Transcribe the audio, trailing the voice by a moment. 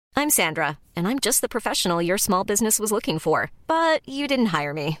I'm Sandra, and I'm just the professional your small business was looking for. But you didn't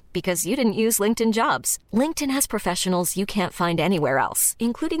hire me because you didn't use LinkedIn Jobs. LinkedIn has professionals you can't find anywhere else,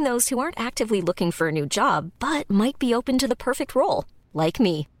 including those who aren't actively looking for a new job, but might be open to the perfect role, like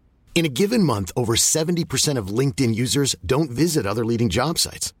me. In a given month, over 70% of LinkedIn users don't visit other leading job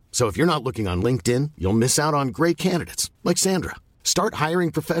sites. So if you're not looking on LinkedIn, you'll miss out on great candidates like Sandra. Start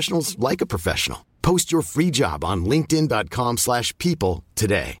hiring professionals like a professional. Post your free job on linkedin.com/people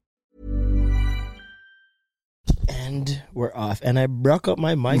today. And we're off. And I broke up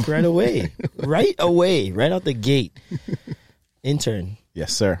my mic right away. Right out the gate. Intern.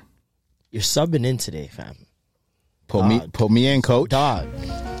 Yes, sir. You're subbing in today, fam. Put me in, coach. Dog.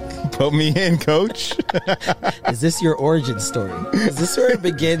 Put me in, coach. Is this your origin story? Is this where it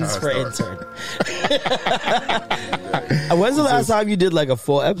begins for intern? When's the last time you did like a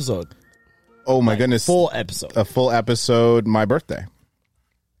full episode? Oh my goodness. Full episode. A full episode, my birthday.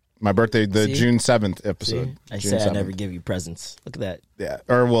 My birthday, the See? June 7th episode. See? I June said 7th. I never give you presents. Look at that. Yeah.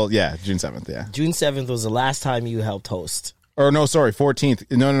 Or, well, yeah, June 7th, yeah. June 7th was the last time you helped host. Or, no, sorry,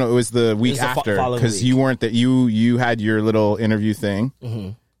 14th. No, it was the week after. Because you weren't that. You had your little interview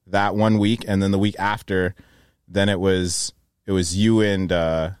thing that one week, and then the week after, then it was you and...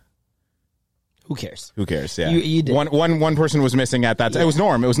 Who cares? Who cares? Yeah. You did. One person was missing at that time. Yeah. It was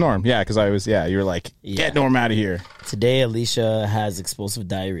Norm. Yeah, because I was, you were like, get Norm out of here. Today, Alicia has explosive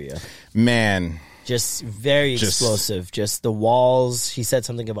diarrhea. Man. Just very explosive. Just the walls. She said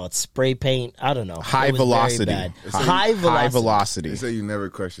something about spray paint. I don't know. High velocity. High velocity. They say you never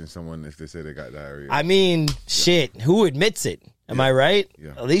question someone if they say they got diarrhea. I mean, shit. Who admits it? Am I right?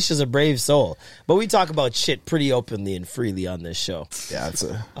 Yeah. Alicia's a brave soul. But we talk about shit pretty openly and freely on this show. Yeah, it's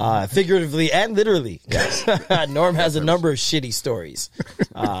figuratively and literally. Yes. Norm has a number of shitty stories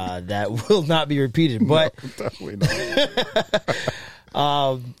that will not be repeated. But no, definitely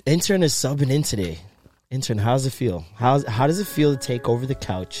not. Intern is subbing in today. Intern, how's it feel? How does it feel to take over the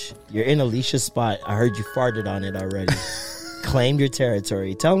couch? You're in Alicia's spot. I heard you farted on it already. Claimed your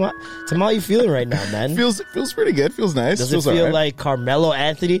territory. Tell me how you feeling right now, man. Feels pretty good. Feels nice. Does feels it feel right. like Carmelo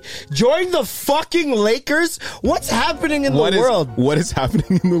Anthony joined the fucking Lakers? What's happening in the world? What is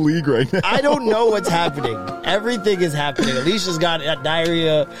happening in the league right now? I don't know what's happening. Everything is happening. Alicia's got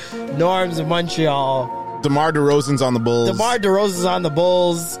diarrhea. Norm's in Montreal. DeMar DeRozan's on the Bulls. DeMar DeRozan's on the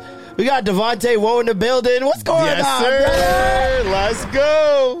Bulls. We got Devontae Woe in the building. What's going on, sir? brother? Let's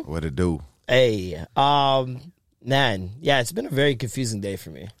go. What it do? Hey, man, yeah, it's been a very confusing day for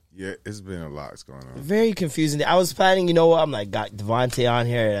me. Yeah, it's been a lot that's going on. Very confusing day. I was planning, you know what? I'm like, got Devontae on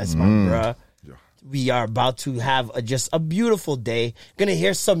here. That's my bruh. Yeah. We are about to have just a beautiful day. Gonna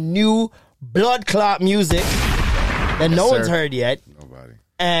hear some new blood clot music that no one's heard yet. Nobody.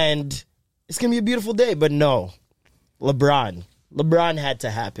 And it's gonna be a beautiful day. But no, LeBron had to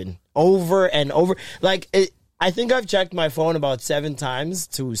happen over and over. I think I've checked my phone about 7 times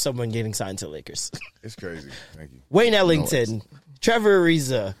to someone getting signed to Lakers. It's crazy. Thank you. Wayne Ellington, Trevor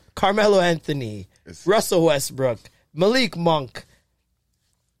Ariza, Carmelo Anthony, Russell Westbrook, Malik Monk.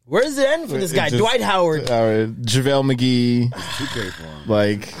 Where's the end for this guy? Dwight Howard. JaVale McGee. 2K for him.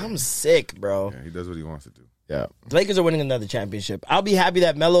 Like, I'm sick, bro. Yeah, he does what he wants to do. yeah. The Lakers are winning another championship. I'll be happy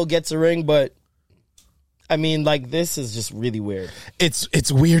that Melo gets a ring, but I mean, this is just really weird. It's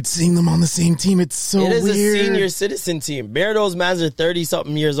weird seeing them on the same team. It's so weird. It is a senior citizen team. Bear those mans are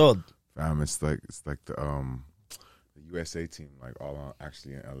 30-something years old. It's like the USA team, like all on,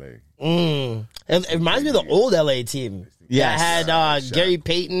 actually in LA. It reminds me of the old LA team. Yes. That had Gary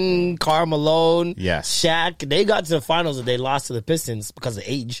Payton, Karl Malone, Yes. Shaq. They got to the finals and they lost to the Pistons because of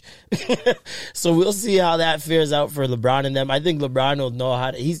age. So we'll see how that fares out for LeBron and them. I think LeBron will know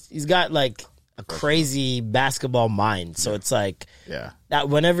how to. He's got like a crazy basketball mind. So it's like that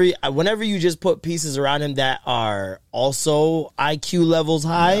whenever you just put pieces around him that are also IQ levels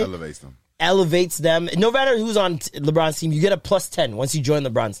high, elevates them. No matter who's on LeBron's team, you get a plus 10 once you join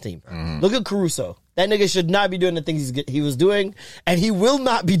LeBron's team. Look at Caruso. That nigga should not be doing the things he was doing, and he will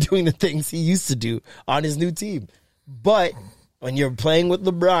not be doing the things he used to do on his new team. But when you're playing with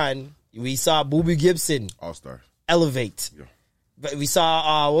LeBron, we saw Boobie Gibson All-Star elevate. Yeah. But we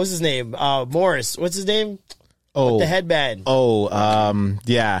saw what's his name? Morris. What's his name? Oh, with the headband.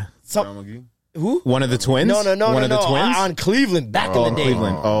 Yeah. Who? One of the twins? No. One of the twins? On Cleveland back in the day.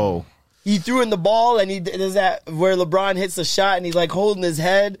 Cleveland. Oh. He threw in the ball, and he does that where LeBron hits a shot, and he's like holding his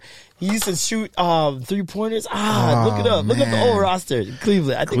head. He used to shoot 3-pointers. Look it up. Look up the whole roster.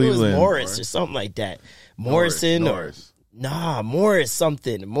 Cleveland. I think it was Morris or something like that. Morrison Norris. Morris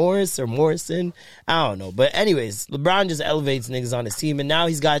something. Morris or Morrison. I don't know. But anyways, LeBron just elevates niggas on his team, and now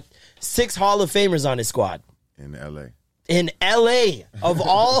he's got 6 Hall of Famers on his squad. In LA. In LA, of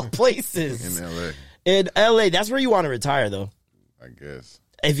all places. In LA. That's where you want to retire, though. I guess.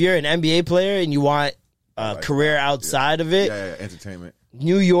 If you're an NBA player and you want a career outside of it. Yeah, entertainment.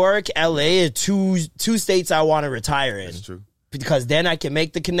 New York, LA are two states I want to retire in. That's true. Because then I can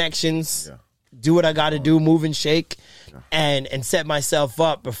make the connections, do what I got to do, move and shake, and set myself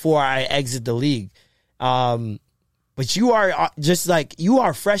up before I exit the league. But you are just like, you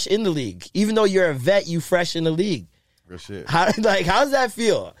are fresh in the league. Even though you're a vet, you fresh in the league. Good shit. How does that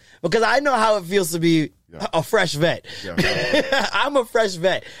feel? Because I know how it feels to be a fresh vet. Yeah, I'm a fresh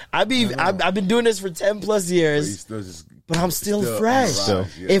vet. I've been doing this for 10 plus years. But I'm still fresh. So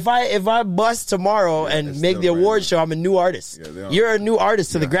if I bust tomorrow and make the award show, I'm a new artist. You're a new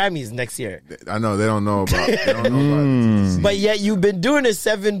artist to the Grammys next year. I know they don't know about it. But yet you've been doing it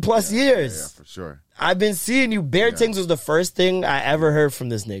 7+ years. Yeah, for sure. I've been seeing you. Bare Things was the first thing I ever heard from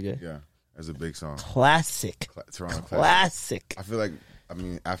this nigga. Yeah, it's a big song. Classic. Toronto classic. I feel like,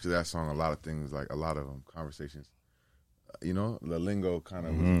 after that song, a lot of things, like a lot of conversations, the lingo kind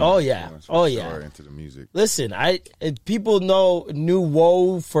of. Into the music. Listen, people knew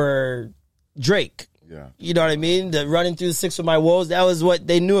Woe for Drake. Yeah. You know what I mean? The running through the six with my woes, that was what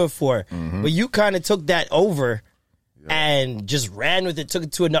they knew it for. Mm-hmm. But you kind of took that over and just ran with it, took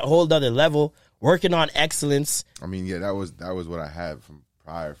it to a whole other level, working on excellence. That was what I had from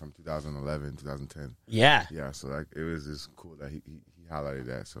 2011, 2010. Yeah. Yeah, so like it was just cool that he highlighted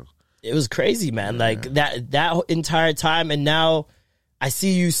that. So it was crazy, man. That entire time, and now I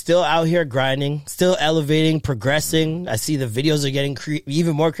see you still out here grinding, still elevating, progressing. I see the videos are getting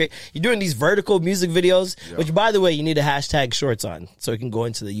even more creative. You're doing these vertical music videos, which, by the way, you need a hashtag shorts on so it can go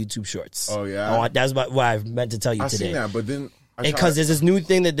into the YouTube shorts. Oh, yeah? That's what I meant to tell you today. I've seen that, but then... Because there's this new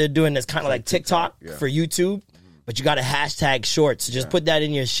thing that they're doing that's kind of like TikTok for YouTube. But you got a hashtag shorts. So just put that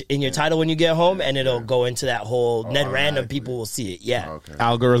in your title when you get home, and it'll go into that whole random people will see it. Yeah. Okay.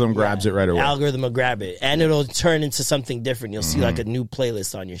 Algorithm grabs it right away. Algorithm will grab it. And it'll turn into something different. You'll see like a new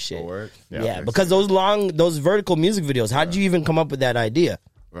playlist on your shit. Yeah. Because those vertical music videos, how did you even come up with that idea?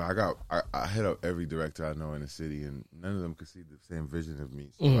 Well, I hit up every director I know in the city, and none of them could see the same vision of me.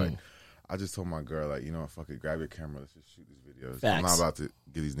 So I just told my girl, like, fuck it, grab your camera, let's just shoot these videos. Facts. I'm not about to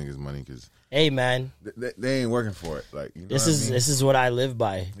give these niggas money because, hey, man, they ain't working for it. Like, this is what I live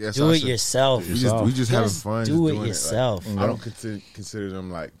by. Yeah, do it yourself. We just having fun. Do it yourself. Like, I don't consider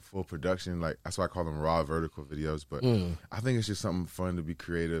them like full production. Like, that's why I call them raw vertical videos. But I think it's just something fun to be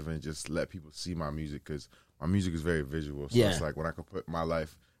creative and just let people see my music, because my music is very visual. So it's like when I can put my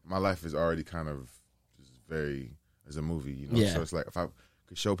life is already kind of just very as a movie, So it's like if I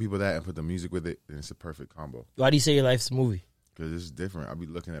could show people that and put the music with it, then it's a perfect combo. Why do you say your life's a movie? Because it's different. I'll be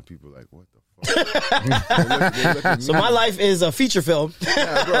looking at people like, what the fuck? they look so my life is a feature film.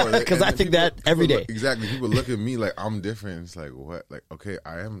 Yeah, bro. Because I think that every day. Exactly. People look at me like I'm different. It's like, what? Like, okay,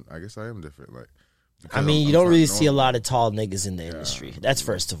 I guess I am different. Like, you don't really see a lot of tall niggas in the industry. That's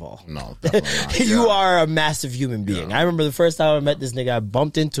first of all. No, definitely not. You are a massive human being. Yeah. I remember the first time I met this nigga, I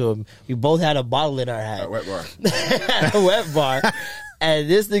bumped into him. We both had a bottle in our hand. At Wet Bar. At a Wet Bar. And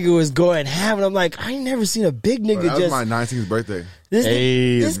this nigga was going ham, and I'm like, I ain't never seen a big nigga that was my 19th birthday.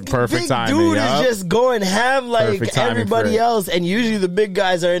 This perfect big timing, dude is just going ham like everybody else, and usually the big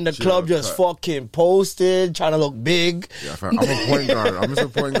guys are in the club just fucking posted, trying to look big. Yeah, I'm a point guard. I'm just a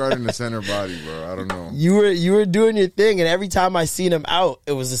point guard in the center body, bro. I don't know. You were doing your thing, and every time I seen him out,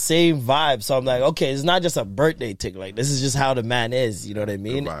 it was the same vibe. So I'm like, okay, it's not just a birthday tick. Like, this is just how the man is. You know what I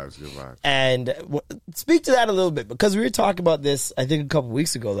mean? Good vibes. And speak to that a little bit, because we were talking about this, I think, a couple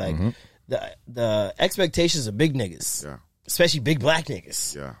weeks ago. Like, the expectations of big niggas. Yeah. Especially big black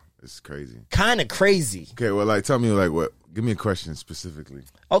niggas. Yeah, it's crazy. Kind of crazy. Okay, well, like, tell me, like, what? Give me a question specifically.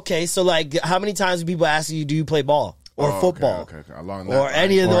 Okay, so, like, how many times do people ask you, do you play ball? Or football? Okay. Along that or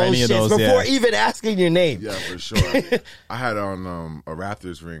any of those shits before even asking your name. Yeah, for sure. I had on a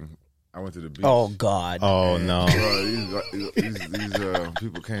Raptors ring. I went to the beach. Oh, God. Oh, no. These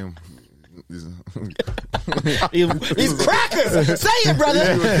people came... These crackers! Say it,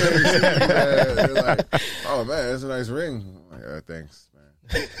 brother! They're like, oh, man, that's a nice ring. I'm like, thanks,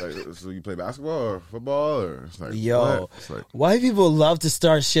 man. Like, so you play basketball or football? Or it's like, yo, it's like, white people love to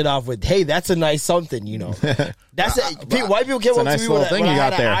start shit off with, hey, that's a nice something, That's white people came up to me when I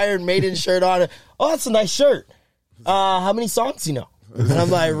had an Iron Maiden shirt on. Oh, that's a nice shirt. How many songs you know? And I'm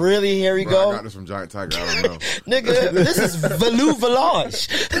like, really? Here we go? I got this from Giant Tiger. I don't know. Nigga, this is Velu Village.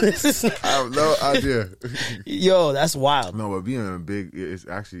 I have no idea. Yo, that's wild. No, but being a big, it's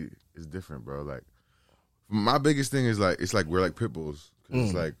different, bro. Like, my biggest thing is like, it's like we're like pit bulls.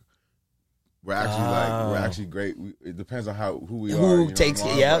 It's like, we're actually great. It depends on who we are. Who takes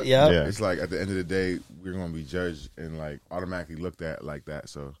it? Yeah. It's like at the end of the day, we're gonna be judged and like automatically looked at like that.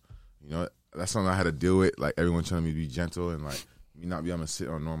 So, that's something I had to deal with. Like everyone telling me to be gentle and like me not be able to sit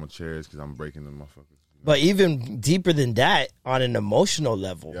on normal chairs because I'm breaking the motherfuckers. But even deeper than that, on an emotional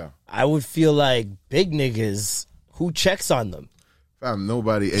level, I would feel like big niggas, who checks on them? Fam,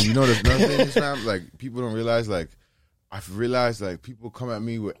 nobody. And the another thing is, fam, like people don't realize, like I've realized, like people come at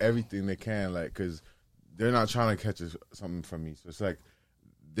me with everything they can, like because they're not trying to catch something from me. So it's like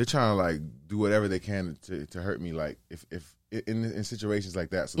they're trying to like do whatever they can to hurt me. Like if in situations like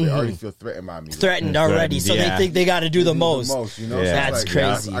that, so they already feel threatened by me. Threatened already, so they think they got to do the most. So that's like,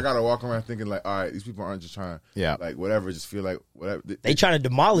 crazy. I gotta walk around thinking like, all right, these people aren't just trying, like whatever, just feel like whatever. They trying to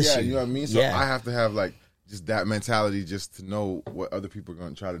demolish you. You know what I mean? So I have to have like just that mentality, just to know what other people are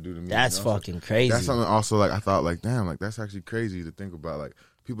gonna try to do to me. That's fucking crazy. That's something also like I thought like, damn, like that's actually crazy to think about. Like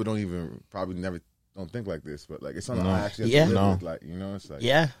people probably never don't think like this, but like it's something I actually have to live with, like it's like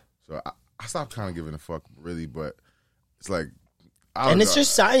So I stopped kind of giving a fuck really, but it's like. And it's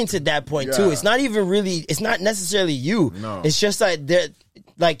just science at that point too. It's not even really. It's not necessarily you. No. It's just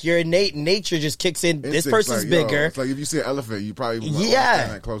like your innate nature just kicks in. This person's bigger. It's like if you see an elephant, you probably won't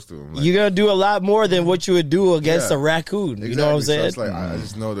stand that close to him. Like, you're gonna do a lot more than what you would do against a raccoon. Exactly. You know what I'm saying? So it's like I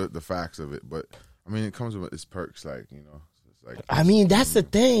just know the facts of it, but I mean it comes with its perks, like It's like, I mean, that's the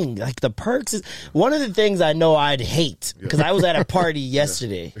thing. Like the perks is one of the things I know I'd hate because I was at a party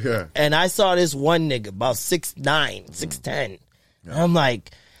yesterday, and I saw this one nigga about 6'9", 6'10". Yeah. I'm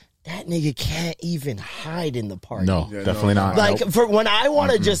like, that nigga can't even hide in the party. No, definitely not. Like, for when I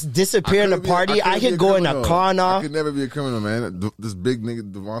want to just disappear in the party, I could go in a corner. I could never be a criminal, man. This big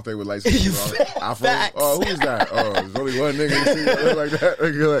nigga, Devontae, with lights. Oh, who is that? Oh, there's only one nigga like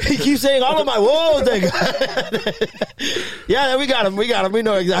that. He keeps saying all of my whoa, nigga. Yeah, we got him. We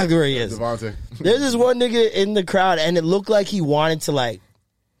know exactly where he is. Devontae. There's this one nigga in the crowd, and it looked like he wanted to, like,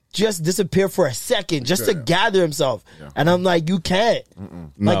 just disappear for a second, just to gather himself. Yeah. And I'm like, you can't.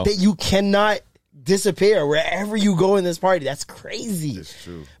 Like, you cannot disappear wherever you go in this party. That's crazy. It's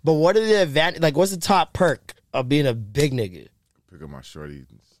true. But what are the advantage? Like, what's the top perk of being a big nigga? Pick up my shorty.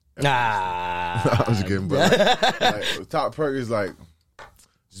 I was kidding, but like, the top perk is like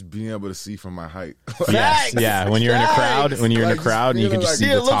just being able to see from my height. Facts. Yeah, when you're in a crowd, and you can just see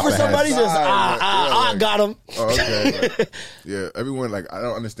the top look for somebody head. just I got him. Oh, okay. Like, everyone like I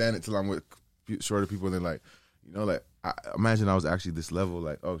don't understand it till I'm with shorter people. And then like like I imagine I was actually this level.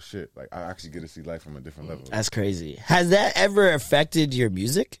 Like oh shit, like I actually get to see life from a different level. That's crazy. Has that ever affected your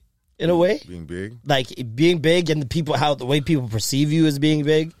music in a way? Being big, like being big, and the way people perceive you as being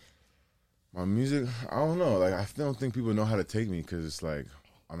big. My music, I don't know. Like I don't think people know how to take me because it's like.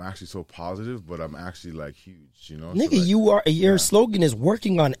 I'm actually so positive, but I'm actually like huge, Nigga, so, like, your slogan is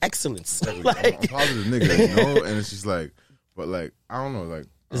working on excellence. Like, I'm a positive nigga, and it's just like, but like, I don't know, like.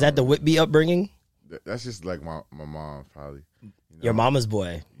 Is that the Whitby upbringing? That's just like my mom, probably. Your mama's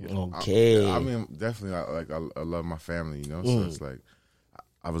boy. Okay. I mean, definitely, I love my family, So it's like,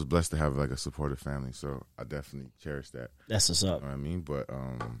 I was blessed to have like a supportive family, so I definitely cherish that. That's what's up. You know what I mean? But,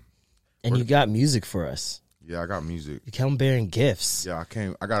 and you got music for us. Yeah, I got music. You come bearing gifts. Yeah,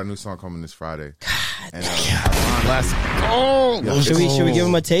 I got a new song coming this Friday. God and, let's go. Yeah, should we give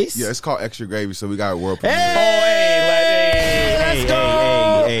him a taste? Yeah, it's called Extra Gravy, so we got a world premiere. Let's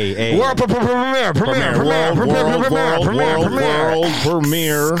go. World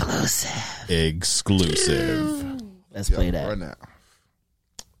premiere. Exclusive. Let's play that. Right now.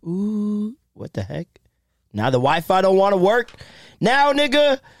 Ooh, what the heck? Now the Wi-Fi don't want to work. Now,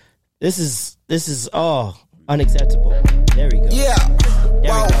 nigga, this is unacceptable. There we go. Yeah.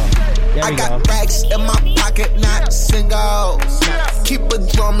 I got racks in my pocket, not singles. Keep a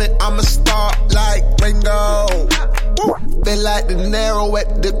drumming, I'm a star like Ringo. Feel like De Niro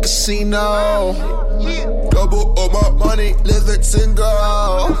at the casino. Double all my money, living single.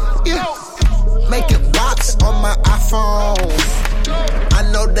 Yeah. Making rocks on my iPhone.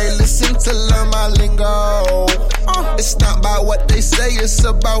 I know they listen to learn my lingo. It's not about what they say, it's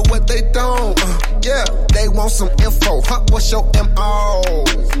about what they don't. Yeah, they want some info. What's your MO?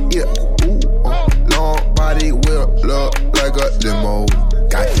 Yeah, long body will look like a limo.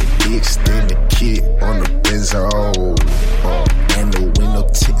 Got the extended kit on the Benzo. And the window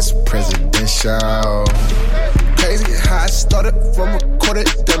tints presidential. Crazy how I started from recorded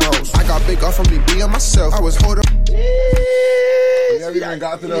demos. I got big off from me being myself. I was holding. We don't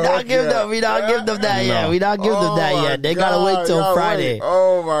give them that yet. We don't give them that yet. They gotta wait till Friday.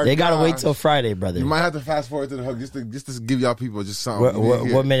 Oh my god. They gotta wait till Friday, brother. You might have to fast forward to the hook just to give y'all people just something.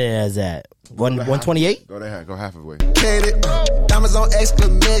 What minute is that? 128? Go half of the way. Diamonds on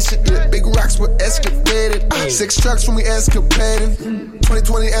exclamation. Big rocks were excavated. 6 trucks when we escapaded.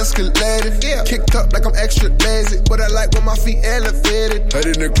 2020 escalated. Kicked up like I'm extra lazy. But I like when my feet elevated. Head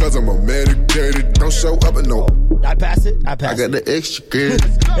in the cause I'm medicated. Don't show up at no. I passed it. I got the extra good.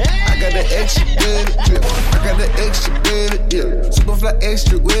 I got the extra good. I got the extra good. Yeah. Superfly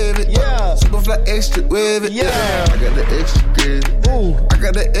extra with it. Yeah. Superfly extra with it. Yeah. I got the extra good. Ooh. I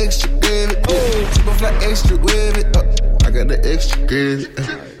got the extra good. Yeah. Superfly extra with it. I got the extra good.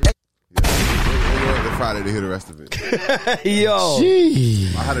 The Friday to hear the rest of it. Yo.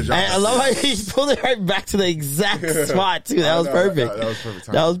 Gee. I love how he pulled it right back to the exact spot, too. That was perfect. That was perfect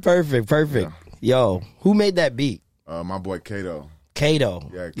time. That was perfect. Yeah. Yo, who made that beat? My boy Kato. Yeah,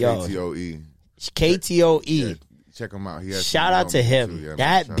 KTOE. KTOE. Yeah, check him out. Shout out to him. Yeah,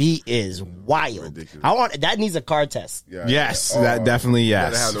 that beat is wild. Ridiculous. That needs a car test. Yeah, yes, that definitely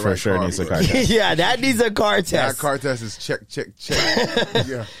for right sure car, needs a car test. Yeah, that needs a car test. That car test is check.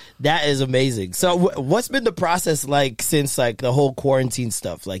 Yeah. That is amazing. So what's been the process like since like the whole quarantine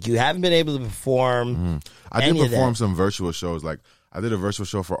stuff? Like you haven't been able to perform. I did perform some virtual shows. Like I did a virtual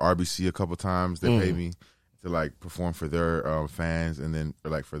show for RBC a couple times. They paid me to like perform for their fans and then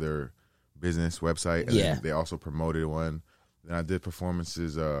like for their business website. And then they also promoted one. Then I did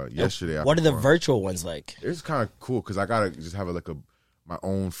performances yesterday. What are the virtual ones like? It's kind of cool because I gotta just have my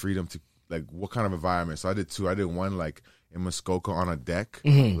own freedom to like what kind of environment. So I did 2. I did one like in Muskoka on a deck,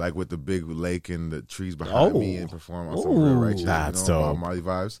 like with the big lake and the trees behind me, and perform on some real righteous, that's dope. Marley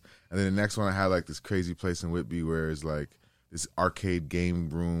vibes. And then the next one I had like this crazy place in Whitby where it's like this arcade game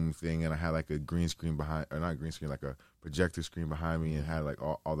room thing, and I had like a green screen behind, or not green screen, like a projector screen behind me, and had like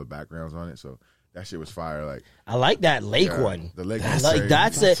all the backgrounds on it. So that shit was fire. Like I like that lake one. The lake,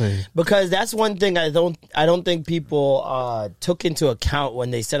 that's it, because that's one thing I don't think people took into account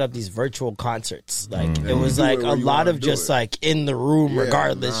when they set up these virtual concerts. Like it was like a lot of just like in the room,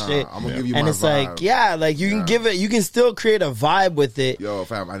 regardless shit. I'm gonna give you and my it's vibe. like you can give it, you can still create a vibe with it. Yo,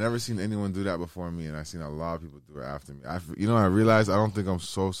 fam, I never seen anyone do that before me, and I seen a lot of people do it after me. I realized I don't think I'm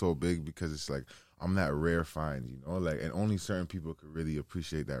so big because it's like I'm that rare find, like, and only certain people could really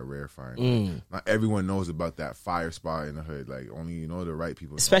appreciate that rare find. Like, not everyone knows about that fire spot in the hood. Like, only the right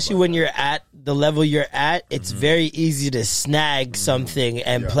people. Especially when you're at the level you're at, it's very easy to snag something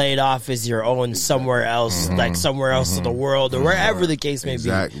and play it off as your own somewhere else, like somewhere else in the world or wherever the case may be.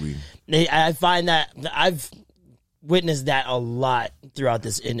 Exactly. I find that I've witnessed that a lot throughout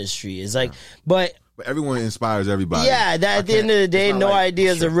this industry. It's like, but everyone inspires everybody. Yeah, at the end of the day, no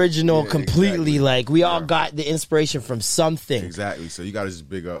idea is original completely. Exactly. Like, we all got the inspiration from something. Exactly. So you got to just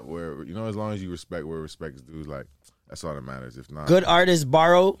big up where, as long as you respect where respect is due, like, that's all that matters. If not, good artists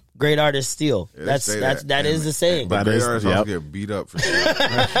borrow, great artists steal. Yeah, that is the saying. But great artists also get beat up for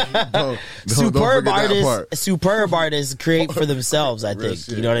sure. Superb artists create for themselves, I think.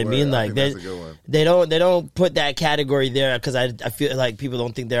 You know what I mean? Like they don't put that category there because I feel like people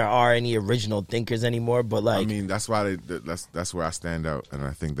don't think there are any original thinkers anymore. But like, I mean, that's why that's where I stand out, and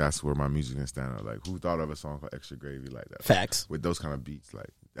I think that's where my music can stand out. Like, who thought of a song called Extra Gravy like that? Facts. With those kind of beats, like,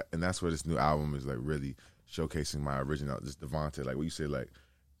 and that's where this new album is like really showcasing my original, just Devontae, like what you say, like,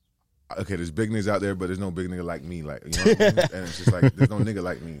 okay, there's big niggas out there, but there's no big nigga like me, like, you know what I mean? And it's just like, there's no nigga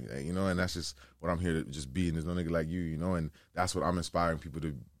like me, and that's just what I'm here to just be, and there's no nigga like you, and that's what I'm inspiring people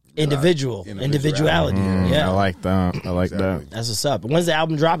to individuality. Yeah, I like that. That. That's what's up. When's the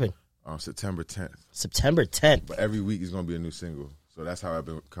album dropping? September 10th. September 10th. But every week is gonna be a new single, so that's how I've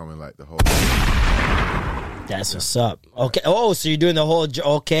been coming like the whole. That's what's up. Okay. Oh, so you're doing the whole.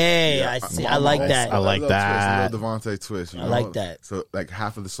 Okay, yeah, I see. I like that. I like that. Devontae twist. I like that. So like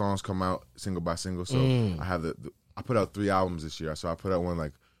half of the songs come out single by single. So I have I put out 3 albums this year. So I put out one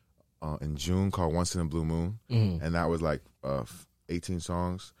like in June called Once in a Blue Moon, and that was like 18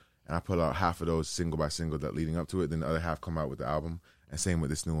 songs. And I put out half of those single by single that leading up to it. Then the other half come out with the album. And same with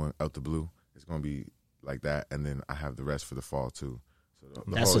this new one, Out the Blue. It's gonna be like that. And then I have the rest for the fall too.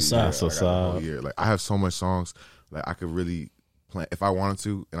 That's what's up. That's what's up. Like, I have so much songs. Like, I could really plan if I wanted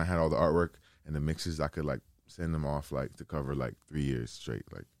to, and I had all the artwork and the mixes. I could like send them off like to cover like 3 years straight.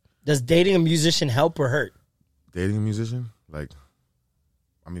 Like, does dating a musician help or hurt? Dating a musician, like,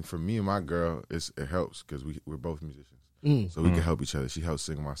 I mean, for me and my girl, it helps because we're both musicians, so we can help each other. She helps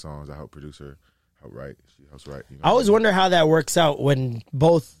sing my songs. I help produce her, help write. She helps write. I always wonder how that works out when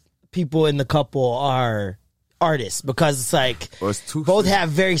both people in the couple are artists because it's like it's both have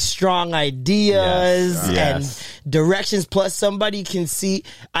very strong ideas Yes. and directions. Plus, somebody can see.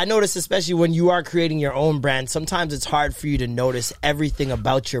 I notice, especially when you are creating your own brand, sometimes it's hard for you to notice everything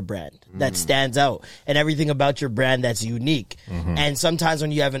about your brand that stands out and everything about your brand that's unique. And sometimes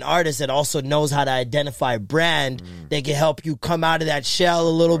when you have an artist that also knows how to identify a brand, they can help you come out of that shell a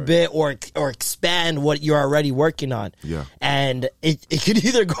little bit or expand what you're already working on. Yeah. And it could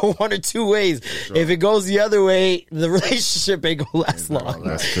either go one or two ways. If it goes the other way, the relationship ain't gonna last long.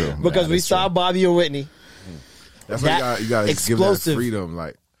 That's true. Because we saw Bobby and Whitney. That's why you gotta give that explosive freedom.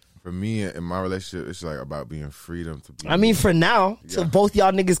 Like for me in my relationship, it's like about being freedom to be. I mean, for now, till both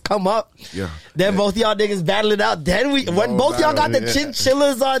y'all niggas come up, then both y'all niggas battle it out. Then when both y'all got the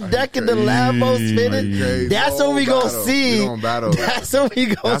chinchillas on deck and the Lambos spinning, that's when we gonna see. We gonna battle. That's when we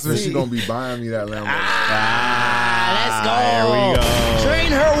gonna That's see. when she gonna be buying me that Lambo. Let's go. There we go.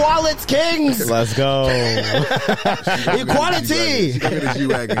 Train her wallets, kings. Let's go. Equality. She gonna get the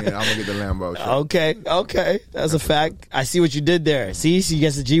G-Wagon. I'm gonna get the Lambo. Okay, that's a fact. I see what you did there. See, she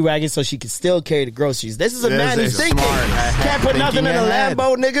gets the G-Wagon so she can still carry the groceries. This is a man who's thinking. Can't put nothing in a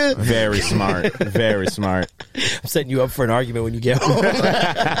Lambo, nigga. Very smart. Very smart. I'm setting you up for an argument when you get home.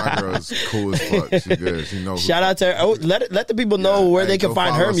 My girl's cool as fuck. She good. She knows. Shout out to her. Oh, let the people know where they can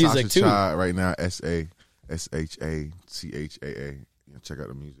find her music Sasha too. Chad right now, SASHACHAA. Check out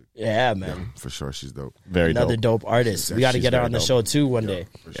the music. Yeah, man. For sure, she's dope. Very Another dope artist. We got to she's get her very on the dope. show too one day.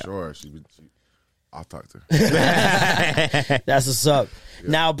 For sure. I'll talk to her. That's what's up.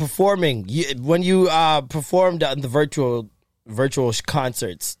 Now performing, when you performed on the virtual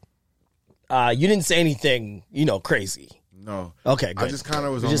concerts, you didn't say anything, crazy. No. Okay, good. I just kind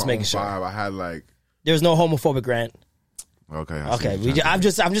of was We're on just my own making sure. vibe. I had like. There was no homophobic rant. Okay. Okay. I'm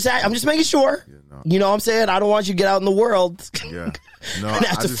just making sure. no. You know what I'm saying? I don't want you to get out in the world. Yeah. No. and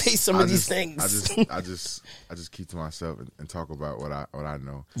have to face some of these things. I just keep to myself and talk about what I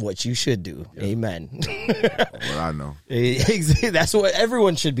know. What you should do. Yeah. Amen. What I know. That's what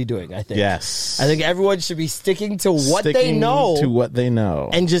everyone should be doing, I think. Yes. I think everyone should be sticking to what they know. To what they know.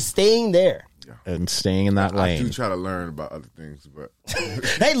 And just staying there. And staying in that lane. I do try to learn about other things, but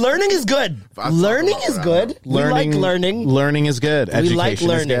hey, learning is good. Learning is good. We like learning. Learning is good. Education we like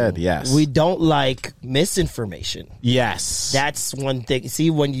learning. is good. Yes. We don't like misinformation. Yes. That's one thing.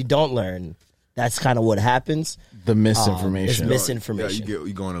 See, when you don't learn, that's kind of what happens. The misinformation. It's misinformation. Yeah,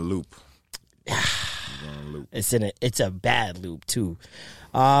 you go in a loop. It's a bad loop too.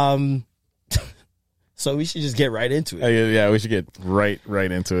 So we should just get right into it. Yeah, we should get right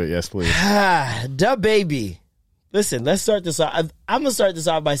into it. Yes, please. Da Baby. Listen, let's start this off. I'm gonna start this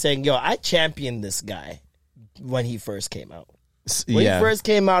off by saying, I championed this guy when he first came out. When he first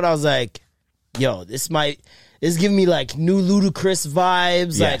came out, I was like, this is giving me like new Ludacris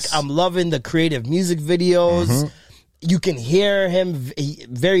vibes. Yes. Like I'm loving the creative music videos. Mm-hmm. You can hear him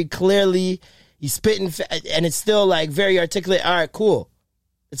very clearly. He's spitting, and it's still like very articulate. All right, cool.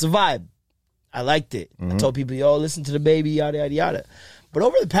 It's a vibe. I liked it. I told people, listen to the Baby, yada, yada, yada. But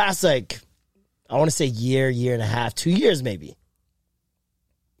over the past, I want to say year and a half, 2 years maybe,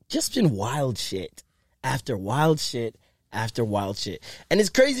 just been wild shit after wild shit after wild shit. And it's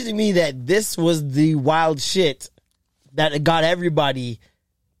crazy to me that this was the wild shit that got everybody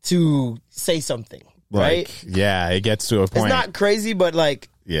to say something, right? Yeah, it gets to a point. It's not crazy, but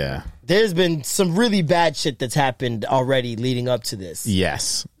yeah. There's been some really bad shit that's happened already leading up to this.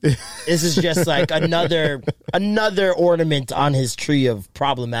 Yes. This is just like another ornament on his tree of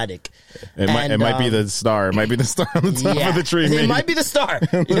problematic. It might be the star. It might be the star on the top of the tree. It might be the star.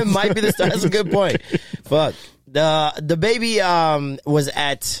 It might be the star. That's a good point. Fuck. The Baby was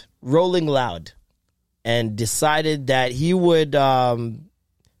at Rolling Loud and decided that he would get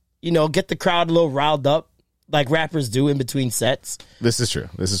the crowd a little riled up, like rappers do in between sets. This is true.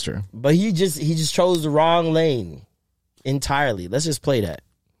 But he just chose the wrong lane entirely. Let's just play that.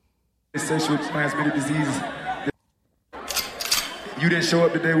 Sexually transmitted diseases. You didn't show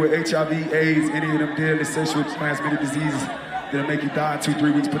up today with HIV, AIDS, any of them deadly sexually transmitted diseases that'll make you die in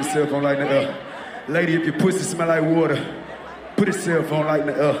 2-3 weeks. Put a cell phone light in the air. Lady, if your pussy smell like water, put a cell phone light in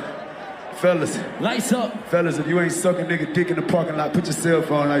the air. Fellas. Lights up. Fellas, if you ain't sucking nigga dick in the parking lot, put your cell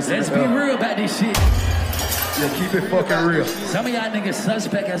phone lights in the air. Let's be real about this shit. Yeah, keep it fucking real. Some of y'all niggas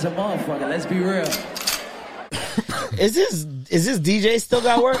suspect as a motherfucker. Let's be real. Is this DJ still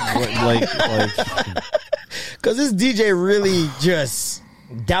got work? Because this DJ really just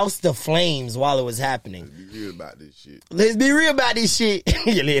doused the flames while it was happening. Let's be real about this shit. Let's be real about this shit.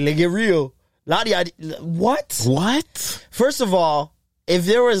 Let's get real. What? What? First of all, if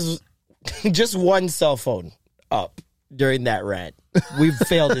there was just one cell phone up during that rant, we've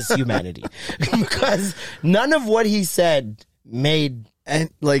failed as humanity. Because none of what he said made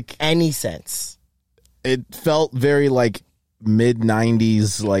any sense. It felt very like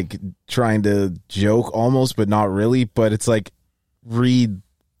mid-90s, like trying to joke almost, but not really. But it's like, read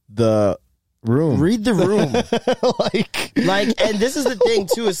the room. Read the room. And this is the thing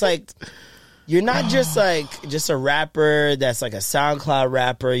too. It's like, you're not just a rapper that's like a SoundCloud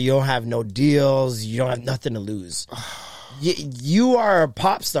rapper. You don't have no deals. You don't have nothing to lose. You are a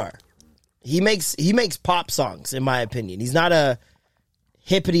pop star. He makes pop songs, in my opinion. He's not a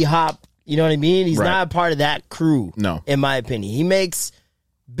hippity hop. You know what I mean? He's not a part of that crew. No, in my opinion, he makes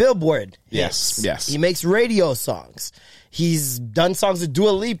Billboard hits. Yes. He makes radio songs. He's done songs with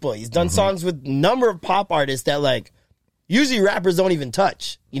Dua Lipa. He's done songs with a number of pop artists that like usually rappers don't even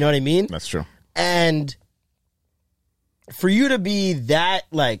touch. You know what I mean? That's true. And for you to be that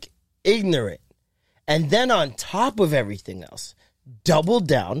like ignorant, and then on top of everything else,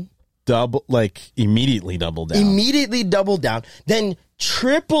 immediately double down, then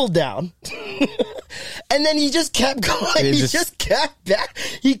triple down, and then he just kept going.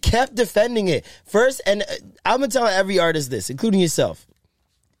 He kept defending it first. And I'm gonna tell every artist this, including yourself: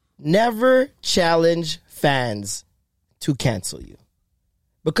 never challenge fans to cancel you,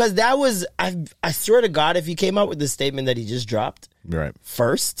 because that was I swear to God, if he came out with the statement that he just dropped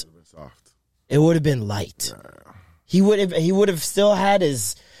first, it would have been light. Yeah. He would have still had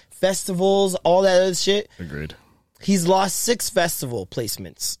his festivals, all that other shit. Agreed. He's lost 6 festival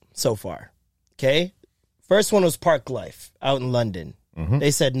placements so far. Okay? First one was Park Life out in London. Mm-hmm.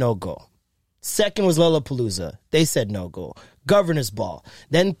 They said no go. Second was Lollapalooza. They said no go. Governor's Ball.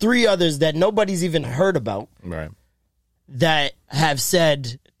 Then 3 others that nobody's even heard about. Right. That have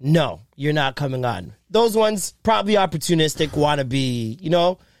said, no, you're not coming on. Those ones probably opportunistic, want to be,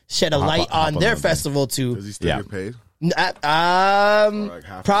 shed a light on their festival too. Does he still get paid?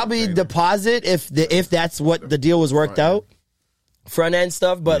 Probably deposit if that's what the deal was worked out, front end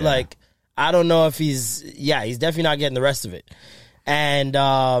stuff. But I don't know if he's definitely not getting the rest of it. And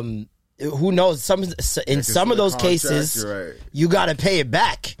who knows? Some of those cases, you got to pay it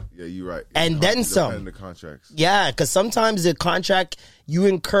back. Yeah, you're right. And then some. The contracts. Yeah, because sometimes the contract you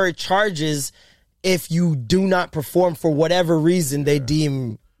incur charges if you do not perform for whatever reason they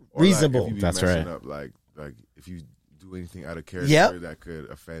deem reasonable. Like that's right. Up, like if you do anything out of character that could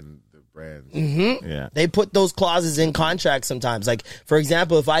offend the brand. Mm-hmm. Yeah, they put those clauses in contracts sometimes. Like for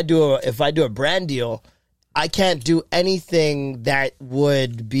example, if I do a brand deal, I can't do anything that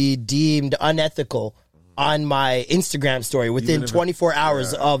would be deemed unethical on my Instagram story within 24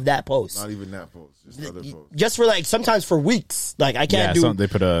 hours of that post. Not even that post, just other posts. Just for sometimes for weeks. Like I can't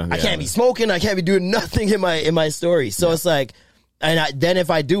I can't be smoking. I can't be doing nothing in my story. So it's like. And then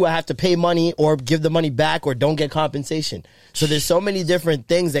if I do, I have to pay money or give the money back or don't get compensation. So there's so many different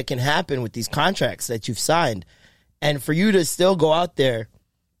things that can happen with these contracts that you've signed. And for you to still go out there,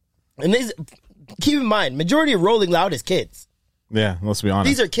 and keep in mind, majority of Rolling Loud is kids. Yeah, let's be honest.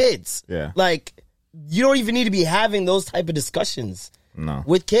 These are kids. Yeah. Like, you don't even need to be having those type of discussions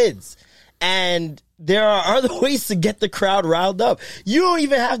with kids. And there are other ways to get the crowd riled up. You don't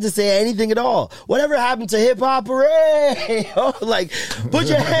even have to say anything at all. Whatever happened to hip hop, hooray! Put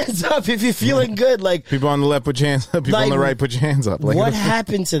your hands up if you're feeling good. Like people on the left, put your hands up. People on the right, put your hands up. What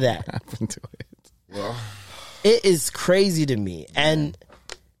happened to that? What happened to it? Well, it is crazy to me, and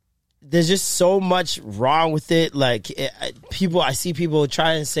there's just so much wrong with it. Like I see people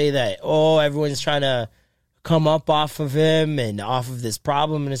trying to say that, everyone's trying to come up off of him and off of this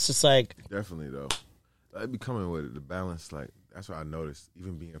problem, and it's just like definitely though. I'd be coming with the balance. Like that's what I noticed.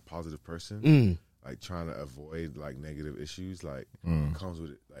 Even being a positive person, like trying to avoid like negative issues, like comes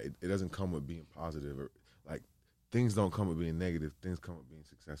with it. Like it doesn't come with being positive. Or, like things don't come with being negative. Things come with being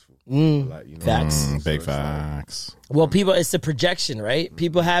successful. Facts, big facts. Well, it's a projection, right?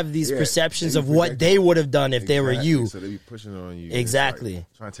 People have these perceptions of what they would have done if they were you. So they be pushing it on you. Exactly.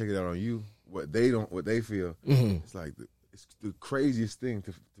 Like, trying to take it out on you. What they feel. It's like it's the craziest thing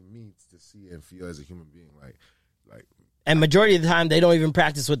to me to see and feel as a human being. Like, and majority of the time they don't even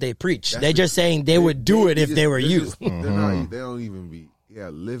practice what they preach. They're just saying they would do it if they were you. They don't even be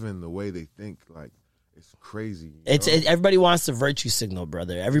living the way they think. Like it's crazy. Everybody wants to virtue signal,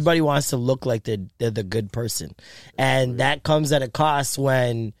 brother. Everybody wants to look like they're the good person, and that comes at a cost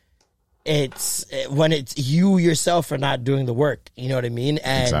when it's you yourself are not doing the work. You know what I mean?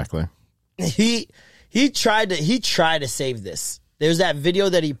 And exactly. He tried to save this. There's that video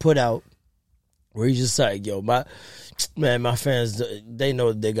that he put out Where he's just like, yo, my fans, they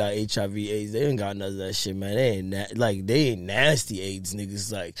know they got HIV/AIDS. They ain't got none of that shit, man. They ain't nasty AIDS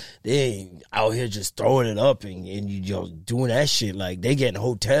niggas. Like, they ain't out here just throwing it up and doing that shit. Like, they getting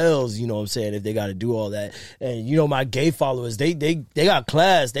hotels, you know what I'm saying, if they got to do all that. And, my gay followers, they got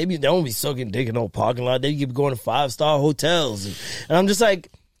class. They don't be sucking dick in no parking lot. They keep going to 5-star hotels. And I'm just like,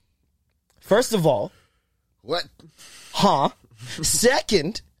 first of all. What? Huh?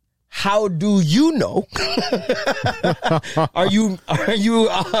 Second, how do you know? Are you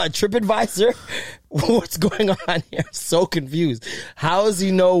TripAdvisor? What's going on here? So confused. How does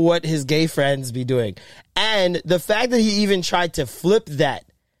he know what his gay friends be doing? And the fact that he even tried to flip that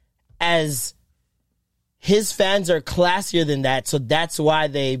as his fans are classier than that, so that's why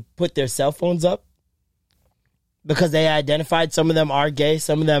they put their cell phones up. Because they identified some of them are gay,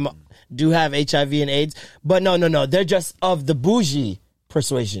 some of them do have HIV and AIDS. But no, they're just of the bougie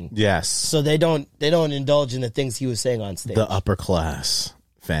persuasion. Yes. So they don't indulge in the things he was saying on stage. The upper class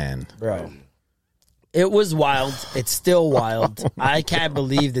fan. Bro. It was wild. It's still wild. I can't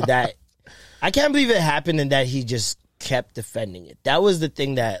believe I can't believe it happened and that he just kept defending it. That was the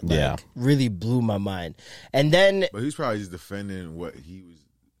thing that really blew my mind. And then But he's probably just defending what he was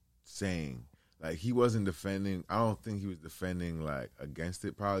saying. Like, he wasn't defending, I don't think he was defending like against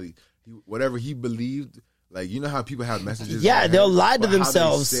it. Probably whatever he believed. Like, you know how people have messages? Yeah, they'll lie to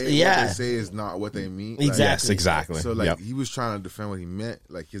themselves. What they say is not what they mean. Exactly. Like, yes, exactly. So, like, he was trying to defend what he meant,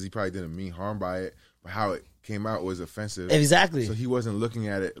 like, because he probably didn't mean harm by it, but how it came out was offensive. Exactly. So he wasn't looking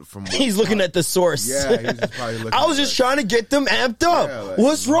at it from. He's looking at the source. Yeah, he was just probably looking. I was just trying to get them amped up. Yeah, like,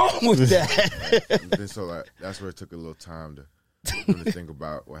 what's wrong with that? So, like, that's where it took a little time to think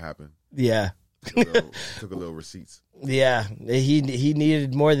about what happened. Yeah. Took a little receipts. Yeah, he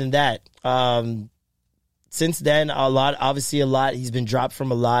needed more than that. Since then, a lot. He's been dropped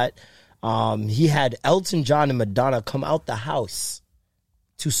from a lot. He had Elton John and Madonna come out the house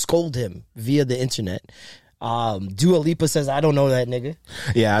to scold him via the internet. Dua Lipa says, "I don't know that nigga."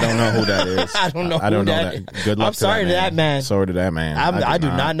 Yeah, I don't know who that is. I don't know that. Good luck. I'm sorry to that man. Sorry to that man. I do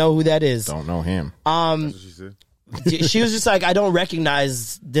not know who that is. Don't know him. That's what she said. She was just like, I don't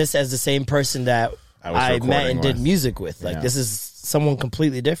recognize this as the same person that I met and did music with. Like, this is someone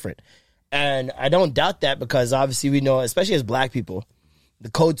completely different. And I don't doubt that because obviously we know, especially as black people, the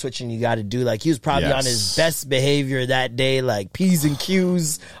code switching you got to do. Like, he was probably on his best behavior that day, like P's and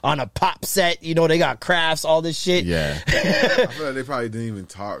Q's on a pop set. You know, they got crafts, all this shit. Yeah. I feel like they probably didn't even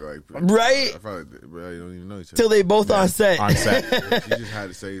talk. Like, right? I feel like they don't even know each other. Till they both on set. On set. She just had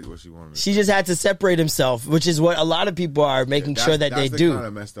to say what she wanted. She just had to separate himself, which is what a lot of people are making sure that they do. That's the kind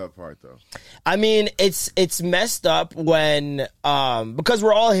of messed up part, though. I mean, it's messed up when because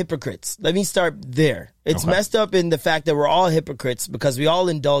we're all hypocrites. Let me start there. It's messed up in the fact that we're all hypocrites because we all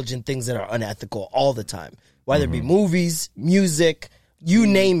indulge in things that are unethical all the time, whether it be movies, music, you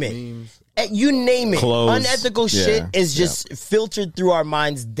name it. Memes. You name it. Clothes. Unethical shit is just filtered through our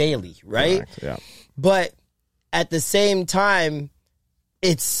minds daily, right? Correct. Yeah. But at the same time,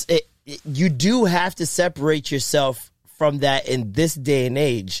 you do have to separate yourself from that in this day and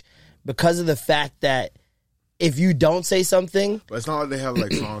age because of the fact that if you don't say something, but it's not like they have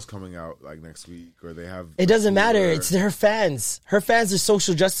like songs coming out like next week, or they have. It doesn't matter. It's her fans. Her fans are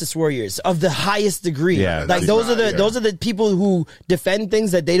social justice warriors of the highest degree. Yeah, like those are the people who defend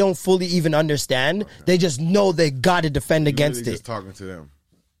things that they don't fully even understand. Okay. They just know they got to defend against it. Just talking to them.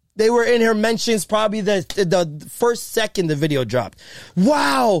 They were in her mentions probably the first second the video dropped.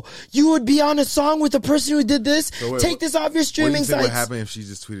 Wow, you would be on a song with the person who did this? So take this off your streaming sites. What happened if she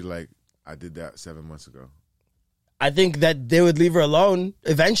just tweeted like, I did that 7 months ago? I think that they would leave her alone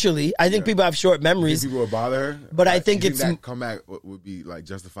eventually. I think people have short memories. People would bother her. But I think it's... that comeback would be like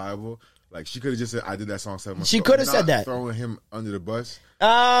justifiable. Like, she could have just said, I did that song 7 months ago. She could have said that. Throwing him under the bus.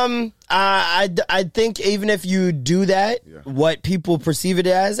 I think even if you do that, what people perceive it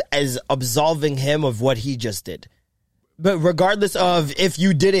as absolving him of what he just did. But regardless of if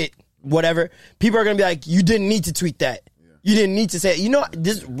you did it, whatever, people are going to be like, you didn't need to tweet that. Yeah. You didn't need to say it. You know,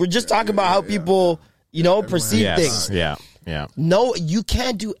 we're just talking about how people... You know, perceive things. Yeah. No, you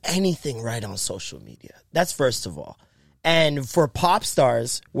can't do anything right on social media. That's first of all. And for pop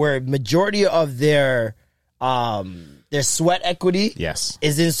stars, where majority of their sweat equity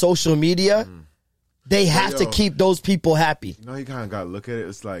is in social media, they have to keep those people happy. You know, you kind of got to look at it.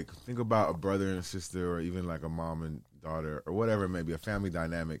 It's like, think about a brother and a sister, or even like a mom and daughter, or whatever it may be, a family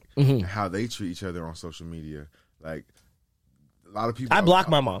dynamic, and how they treat each other on social media. Like, a lot of people. I block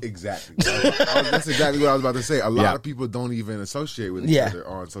my mom. Exactly. That's exactly what I was about to say. A lot of people don't even associate with each other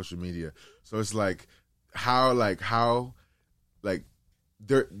on social media. So it's like how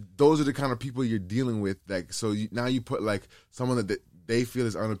those are the kind of people you're dealing with. Like, so now you put like someone that they feel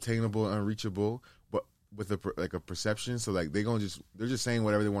is unobtainable, unreachable, but with a perception. So like they're just saying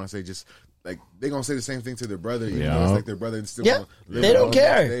whatever they want to say. Just like they're gonna say the same thing to their brother, even though it's like their brother and still. Yeah, they don't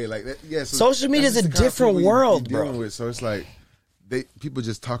care. Like so social media is a different world, bro. With. So it's like people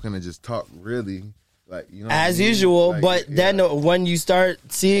just talking to just talk, really. Like, you know, as usual, but then when you start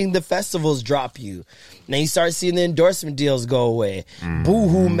seeing the festivals drop you, then you start seeing the endorsement deals go away.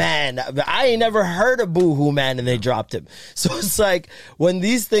 Boohoo Man, I ain't never heard of Boohoo Man, and they dropped him. So it's like when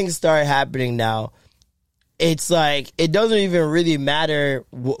these things start happening now, it's like it doesn't even really matter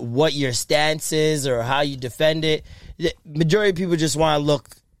what your stance is or how you defend it. The majority of people just want to look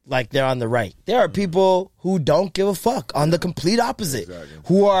like they're on the right. There are people who don't give a fuck on the complete opposite,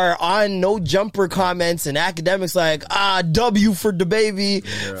 who are on no jumper comments and academics like, W for the baby,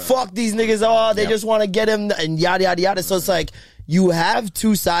 fuck these niggas, they just want to get him, and yada, yada, yada. So it's like, you have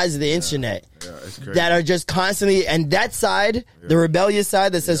two sides of the internet that are just constantly, and that side, the rebellious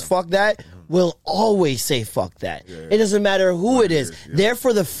side that says fuck that, will always say fuck that. It doesn't matter who it is. They're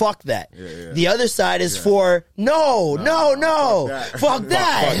for the fuck that. The other side is for no, fuck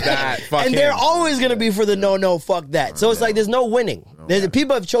that. And they're always going to be for the no, fuck that. So it's like there's no winning. The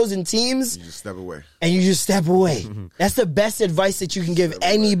people have chosen teams. You just step away. And you just step away. That's the best advice that you can give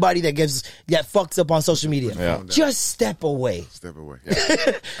anybody that fucks up on social media. Just step away. Step away.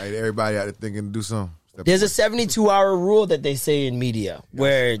 Hey, everybody out there thinking to do something. There's a 72-hour rule that they say in media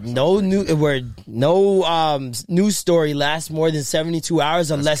where no news story lasts more than 72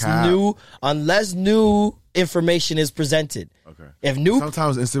 hours unless new information is presented. Okay.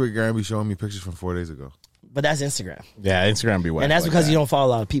 Sometimes Instagram be showing me pictures from 4 days ago. But that's Instagram. Yeah, Instagram be whack. And that's because you don't follow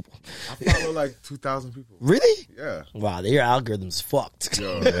a lot of people. I follow like 2,000 people. Really? Yeah. Wow, your algorithm's fucked.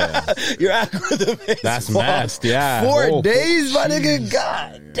 Your algorithm is that's fucked. messed, yeah. 4 days, my nigga?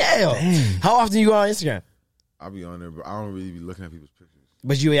 God damn. How often you go on Instagram? I'll be on there, but I don't really be looking at people's pictures.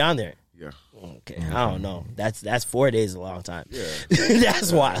 But you be on there? Yeah. Okay, I don't know. That's 4 days, a long time. Yeah.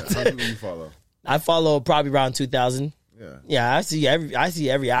 That's wild. How many do you follow? I follow probably around 2,000. Yeah, I see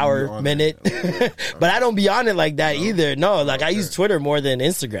every hour, minute, but I don't be on it like that either. No, like I use Twitter more than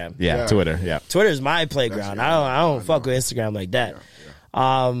Instagram. Yeah, Twitter. Yeah, Twitter's my playground. I don't fuck with Instagram like that.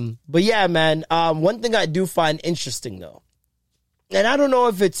 But yeah, man. One thing I do find interesting though, and I don't know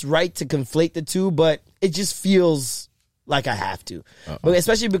if it's right to conflate the two, but it just feels like I have to, but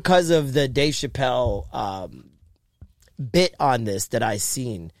especially because of the Dave Chappelle bit on this that I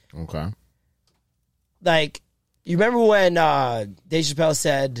seen. Okay, like. You remember when Dave Chappelle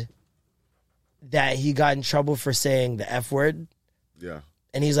said that he got in trouble for saying the F word? Yeah.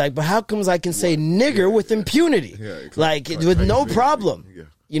 And he's like, but how comes I can say nigger with impunity? Like, with no problem. Yeah.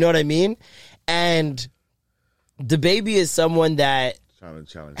 You know what I mean? And DaBaby is someone that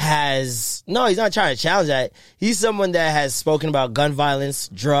has... No, he's not trying to challenge that. He's someone that has spoken about gun violence,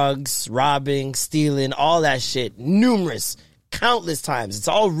 drugs, robbing, stealing, all that shit. Countless times. It's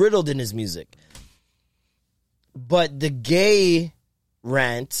all riddled in his music. But the gay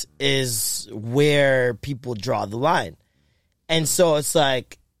rant is where people draw the line. And so it's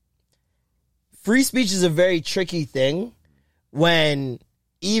like, free speech is a very tricky thing when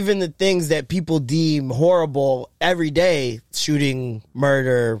even the things that people deem horrible every day, shooting,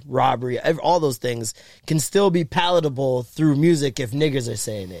 murder, robbery, all those things, can still be palatable through music if niggers are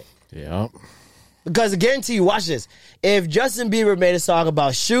saying it. Yeah. Because I guarantee you, watch this. If Justin Bieber made a song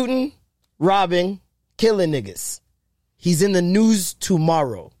about shooting, robbing, killing niggas, he's in the news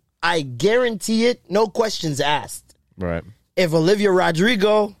tomorrow. I guarantee it, no questions asked. Right. If Olivia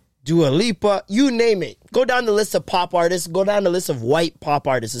Rodrigo, Dua Lipa, you name it, go down the list of pop artists, go down the list of white pop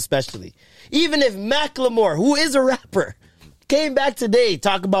artists especially. Even if Macklemore, who is a rapper, came back today,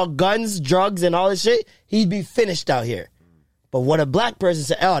 talk about guns, drugs, and all this shit, he'd be finished out here. But what a black person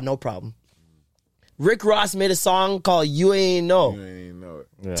said, no problem. Rick Ross made a song called You Ain't Know. You ain't know it.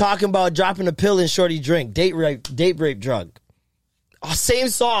 Yeah. Talking about dropping a pill in shorty drink. Date rape drug. Same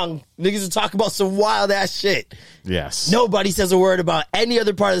song. Niggas are talking about some wild ass shit. Yes. Nobody says a word about any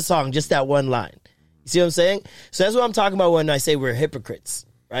other part of the song, just that one line. You see what I'm saying? So that's what I'm talking about when I say we're hypocrites,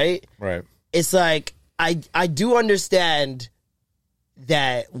 right? Right. It's like, I do understand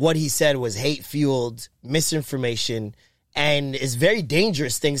that what he said was hate-fueled misinformation, and it's very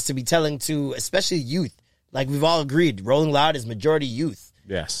dangerous things to be telling to, especially youth. Like we've all agreed, Rolling Loud is majority youth.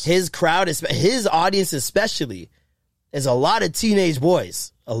 Yes. His crowd, his audience especially, is a lot of teenage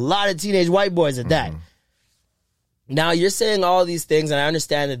boys. A lot of teenage white boys at that. Now, you're saying all these things, and I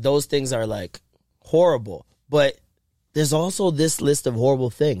understand that those things are, like, horrible. But there's also this list of horrible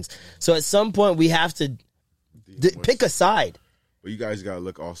things. So at some point, we have to pick a side. But you guys got to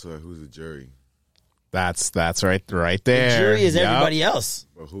look also at who's the jury. That's right there. The jury is everybody else.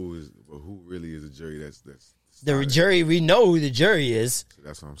 But who really is the jury? That's the jury. We know who the jury is. So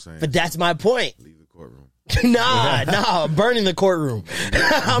that's what I'm saying. But that's my point. Leave the courtroom. Nah, I'm burning the courtroom.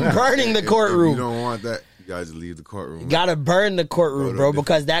 I'm burning the courtroom. If you don't want that, you guys leave the courtroom. You gotta burn the courtroom, bro,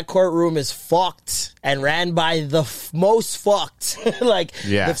 because that courtroom is fucked and ran by the most fucked. Like,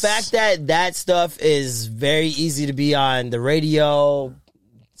 the fact that stuff is very easy to be on the radio,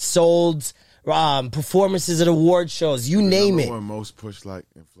 sold, performances at award shows, you name it. One most pushed like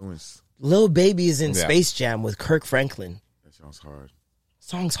influence. Lil Baby is in Space Jam with Kirk Franklin. That sounds hard.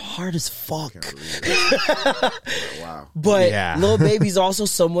 Song's hard as fuck. Wow. But Lil Baby's also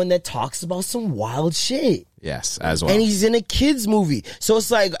someone that talks about some wild shit. Yes, as well. And he's in a kids movie. So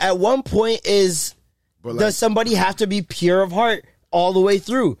it's like, at one point does somebody have to be pure of heart all the way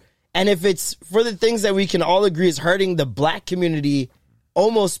through? And if it's for the things that we can all agree is hurting the black community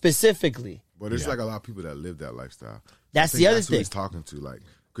almost specifically. But there's like a lot of people that live that lifestyle. That's the other thing. He's talking to, like,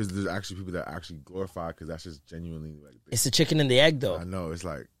 because there's actually people that actually glorify, because that's just genuinely like. It's the chicken and the egg, though. I know, it's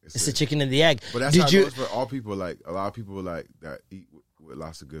like it's the chicken and the egg. But that's how it goes for all people. Like, a lot of people like that eat with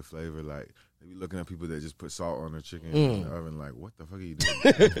lots of good flavor. Like, they be looking at people that just put salt on their chicken in the oven. Like, what the fuck are you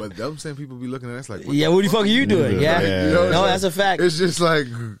doing? But them same people be looking at us like, what the fuck are you doing? Yeah, You know, no, that's a fact. It's just like,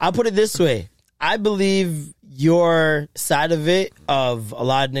 I'll put it this way. I believe your side of it, of a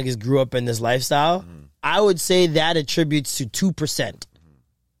lot of niggas grew up in this lifestyle. I would say that attributes to 2%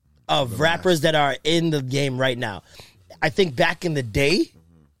 of rappers that are in the game right now. I think back in the day,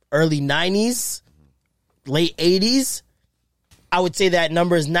 early 90s, late 80s, I would say that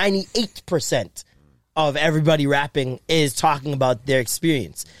number is 98% of everybody rapping is talking about their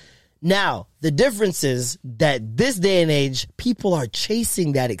experience. Now, the difference is that this day and age, people are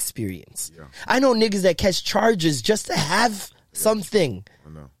chasing that experience. Yeah. I know niggas that catch charges just to have something. I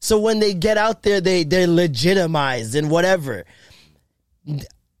know. So when they get out there, they're legitimized and whatever.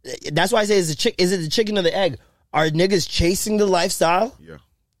 That's why I say, is it the chicken or the egg? Are niggas chasing the lifestyle? Yeah.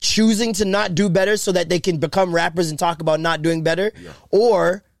 Choosing to not do better so that they can become rappers and talk about not doing better? Yeah.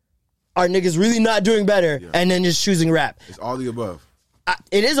 Or are niggas really not doing better and then just choosing rap? It's all the above.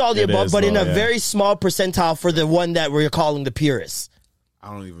 It is all the above, but in a very small percentile for the one that we're calling the purists.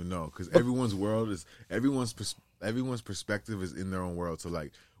 I don't even know, because everyone's world is everyone's perspective is in their own world. So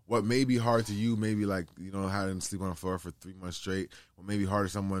like, what may be hard to you, maybe like, you know, having to sleep on the floor for 3 months straight, or maybe hard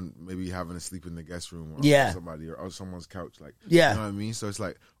to someone, maybe having to sleep in the guest room or somebody or on someone's couch. Like, you know what I mean? So it's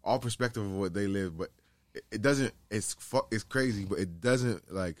like all perspective of what they live, but it doesn't. It's crazy, but it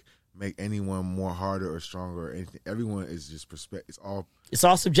doesn't like make anyone more harder or stronger or anything. Everyone is just perspective. It's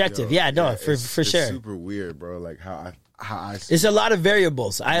all subjective. For sure. It's super weird, bro. Like how I it's a lot of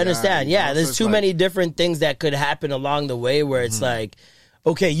variables. I understand. Yeah, there's too many different things that could happen along the way where it's like,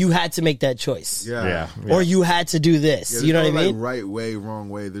 okay, you had to make that choice. Yeah. Or you had to do this. You know what I mean? Right way, wrong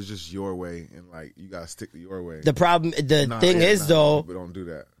way. There's just your way, and like you gotta stick to your way. The problem, the thing is though, but don't do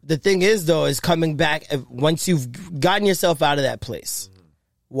that. The thing is though, is coming back once you've gotten yourself out of that place.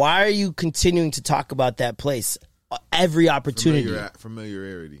 Why are you continuing to talk about that place every opportunity?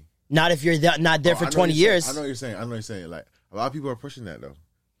 Familiarity. Not if you're not there for 20 years. I know what you're saying. Like, a lot of people are pushing that, though,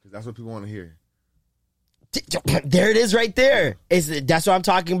 because that's what people want to hear. There it is right there. That's what I'm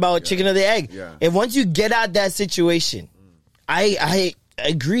talking about, chicken or the egg. Yeah. And once you get out that situation, I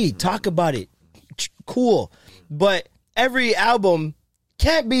agree. Talk about it. Cool. But every album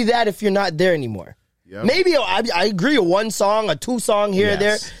can't be that if you're not there anymore. Yep. Maybe I agree, a 1 song, a 2 song here or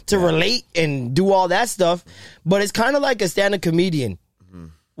there to relate and do all that stuff. But it's kind of like a stand-up comedian.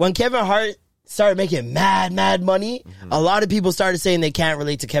 When Kevin Hart started making mad money, a lot of people started saying they can't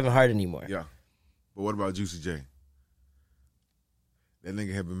relate to Kevin Hart anymore. Yeah. But what about Juicy J? That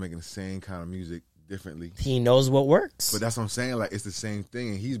nigga had been making the same kind of music differently. He knows what works. But that's what I'm saying. Like, it's the same thing.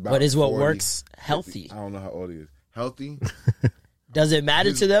 And he's about But is what works healthy? 50. I don't know how old he is. Healthy? Does it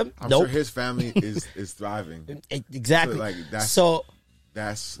matter to them? I'm sure his family is thriving. Exactly. So,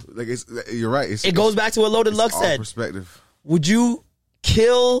 that's like, you're right. It goes back to what Loaded Luck said. Perspective. Would you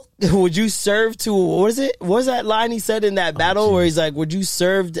serve to, what is it? What was that line he said in that battle where he's like, would you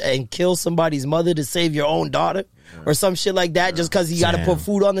serve and kill somebody's mother to save your own daughter? Yeah. Or some shit like that just because he got to put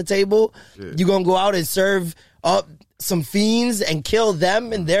food on the table? You gonna go out and serve up some fiends and kill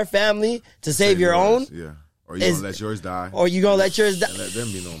them and their family to save your own? Yeah. Or you gonna let yours die. Or you gonna let yours die. And let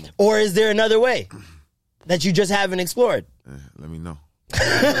them be normal. Or is there another way that you just haven't explored? Let me know.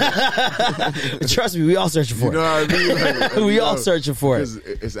 Trust me, we all searching for it. You know what I mean? Like, we all searching for it.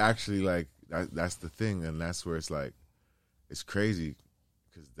 It's actually like, that's the thing. And that's where it's like, it's crazy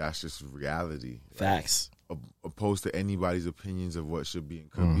because that's just reality. Facts. Like, opposed to anybody's opinions of what should be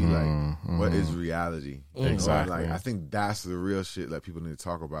and could be. Like, what is reality? Exactly. Like, I think that's the real shit that people need to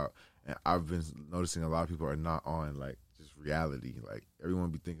talk about. And I've been noticing a lot of people are not on like just reality. Like,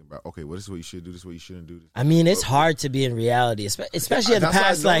 everyone be thinking about, okay, well, this is what you should do. This is what you shouldn't do. I mean, it's hard to be in reality, especially in the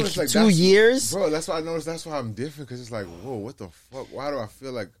past like 2 years. Bro, that's why I noticed. That's why I'm different, because it's like, whoa, what the fuck? Why do I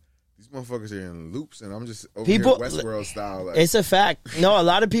feel like these motherfuckers are in loops and I'm just over here Westworld style? Like, it's a fact. No, a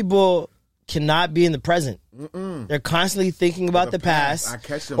lot of people cannot be in the present. They're constantly thinking about the past, I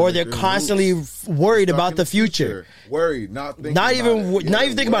catch them, or they're constantly worried about the future. Worried, not thinking not even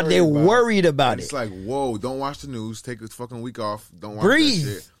thinking about it. They're worried about it. It's like, whoa, don't watch the news. Take a fucking week off. Don't watch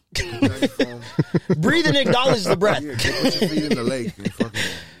Breathe. that shit. Breathe and acknowledge the breath. Yeah, go put your feet in the lake and fucking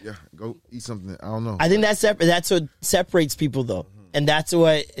go eat something. I don't know. I think that's what separates people, though, and that's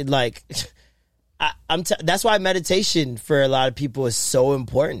what like. That's why meditation for a lot of people is so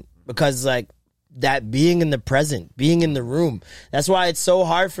important, because like that being in the present, being in the room. That's why it's so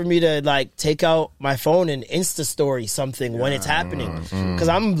hard for me to like take out my phone and Insta story something when it's happening, because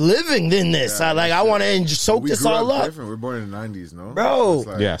I'm living in this. I want to soak this all up. Different. We're born in the 90s, no, bro. It's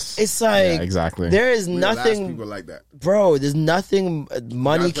like, yes, it's like exactly. There is nothing. People like that, bro. There's nothing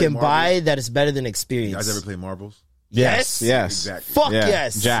money can buy that is better than experience. You guys ever play marbles? Yes. Exactly. Fuck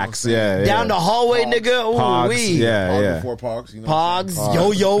yes. Jacks. Down the hallway, Pogs. nigga. Ooh, Pogs. wee. Yeah. Before Pogs. You know Pogs,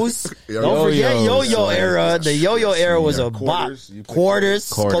 yo-yos. Don't forget yo-yo era. The yo-yo era was a bop. Quarters,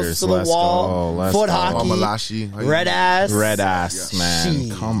 close to the wall. Foot hockey. Malachi. Red ass. Man.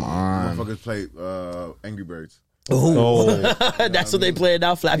 Shit. Come on. Motherfuckers play Angry Birds. Ooh. That's what they play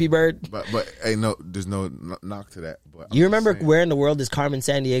now, Flappy Bird. But hey, no, there's no knock to that. But You remember Where in the World is Carmen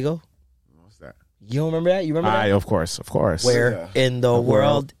Sandiego? What's that? You don't remember that? You remember that? Of course. Where in the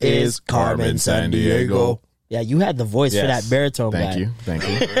world is Carmen Sandiego? Yeah, you had the voice for that baritone guy. Thank you.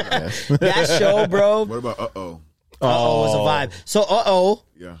 Yes. That show, bro. What about Uh-Oh? Uh-Oh was a vibe. So Uh-Oh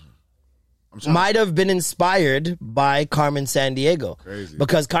Yeah. might have been inspired by Carmen Sandiego. Crazy.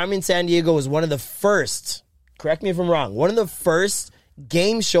 Because Carmen Sandiego was one of the first, correct me if I'm wrong, one of the first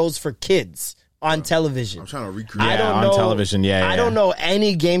game shows for kids on television. I'm trying to recreate. I don't know, on television. I don't know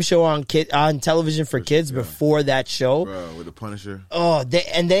any game show on television for kids before that show. Bro, with the Punisher. Oh,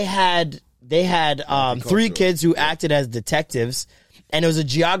 they had 3 kids who acted as detectives, and it was a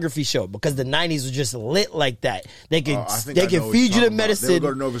geography show because the 90s was just lit like that. They could feed you the medicine. They would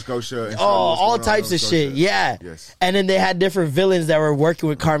go to Nova Scotia. And all types of shit. Yeah. Yes. And then they had different villains that were working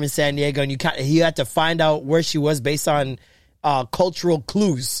with Carmen Sandiego, and you had to find out where she was based on cultural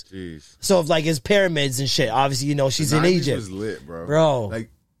clues. Jeez. So if like his pyramids and shit, obviously she's in Egypt. Was lit, bro. Bro.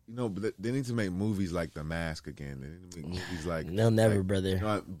 But they need to make movies like The Mask again. They need to make movies like they'll never,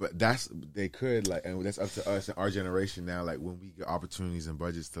 brother. But they could and that's up to us and our generation now. Like when we get opportunities and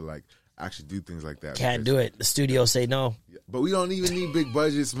budgets to like actually do things like that. Can't do it. The studio say no. But we don't even need big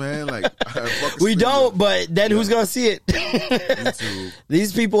budgets, man. Like we don't. But then who's gonna see it?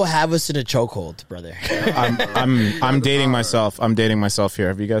 These people have us in a chokehold, brother. I'm dating myself. I'm dating myself here.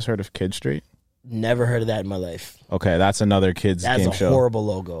 Have you guys heard of Kid Street? Never heard of that in my life. Okay, that's another kids game show. That's a horrible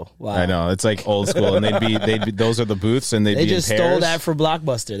logo. Wow. I know, it's like old school, and they'd be those are the booths, and they just in pairs. Stole that for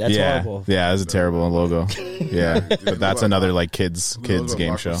Blockbuster. That's horrible. Yeah, it was a terrible logo. Yeah, but that's another like kids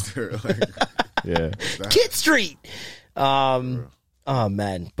game show. Yeah, Kid Street. Oh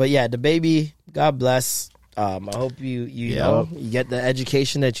man, but yeah, the baby. God bless. I hope you know you get the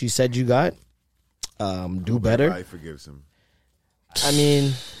education that you said you got. Do better. I forgives him. I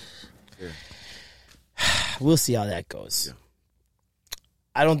mean. We'll see how that goes. Yeah.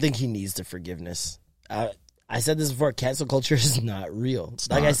 I don't think he needs the forgiveness. I said this before. Cancel culture is not real.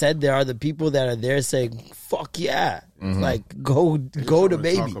 I said, there are the people that are there saying, fuck yeah. Like, go to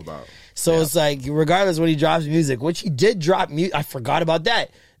baby. So it's like, regardless when he drops music, which he did drop music. I forgot about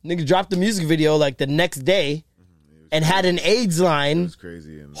that. Nigga dropped the music video like the next day and had an AIDS line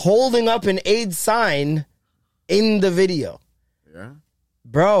holding up an AIDS sign in the video. Yeah?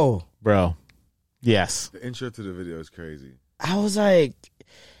 Bro. Yes. The intro to the video is crazy. I was like,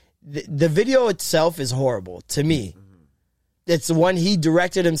 the video itself is horrible to me. It's the one he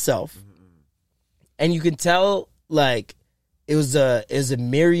directed himself. And you can tell, like, it was a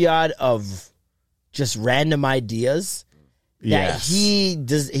myriad of just random ideas that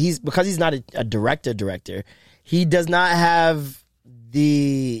he's because he's not a director, he does not have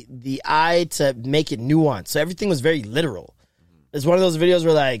the eye to make it nuanced. So everything was very literal. It's one of those videos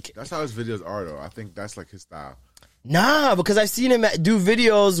where like... That's how his videos are, though. I think that's like his style. Nah, because I've seen him do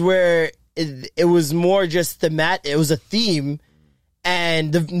videos where it was more just it was a theme,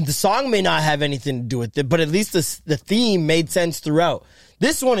 and the song may not have anything to do with it, but at least the theme made sense throughout.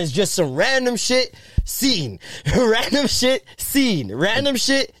 This one is just some random shit, scene. Random shit, scene. Random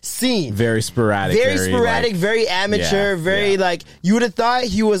shit, scene. Very sporadic. Very sporadic, very amateur, like, you would have thought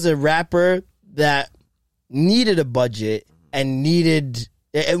he was a rapper that needed a budget and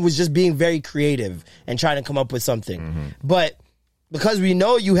it was just being very creative and trying to come up with something. But because we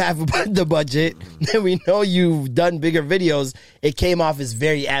know you have the budget and we know you've done bigger videos, it came off as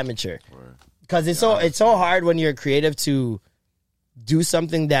very amateur. Because it's so hard when you're creative to do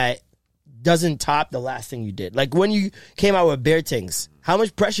something that doesn't top the last thing you did. Like when you came out with Bear Things, how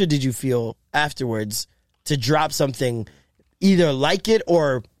much pressure did you feel afterwards to drop something either like it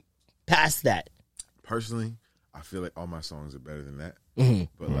or past that? Personally, I feel like all my songs are better than that.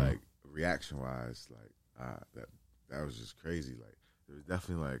 But like reaction wise, like that was just crazy. Like there was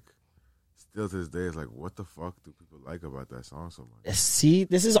definitely like still to this day, it's like, what the fuck do people like about that song so much? See,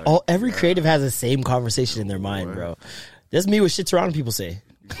 this is like, every creative has the same conversation in their mind, bro. That's me with shit surrounding people say.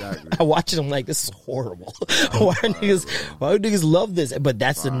 Exactly. I watch it, I'm like, this is horrible. Why do niggas love this? But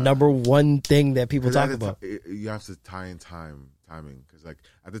that's the number one thing that people talk about. You have to tie in timing, because like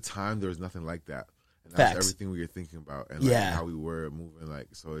at the time there was nothing like that. And Facts. that's everything we were thinking about, and like how we were moving. Like,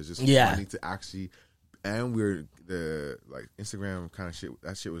 so it's just funny to actually, and we're the like Instagram kind of shit.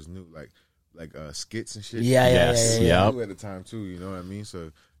 That shit was new, like skits and shit. Yeah. New at the time too. You know what I mean?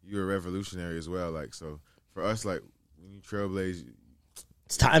 So you're a revolutionary as well. Like, so for us, like when you trailblaze,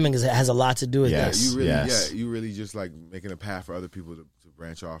 timing has a lot to do with this. You really just like making a path for other people to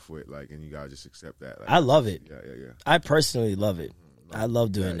branch off with, like, and you gotta just accept that. Like, I love it. Yeah. I personally love it. I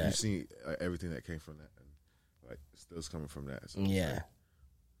love doing that. You've seen everything that came from that, and like still's coming from that. So yeah,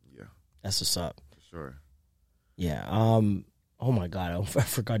 that's what's up. For sure. Yeah. Oh my god, I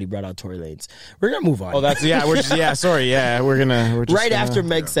forgot he brought out Tory Lanez. We're gonna move on. Oh, that's we're just we're just right after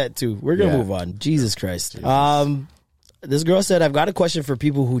Meg's set too. We're gonna move on. Jesus Christ. This girl said, I've got a question for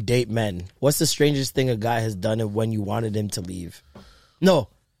people who date men. What's the strangest thing a guy has done when you wanted him to leave? No.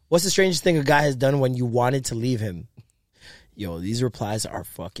 What's the strangest thing a guy has done when you wanted to leave him? Yo, these replies are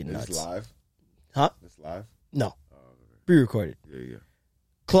fucking nuts. Is this live? Huh? It's live? No. Pre-recorded. Yeah.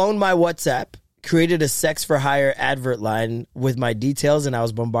 Cloned my WhatsApp, created a sex for hire advert line with my details, and I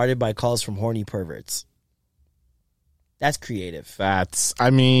was bombarded by calls from horny perverts. That's creative. I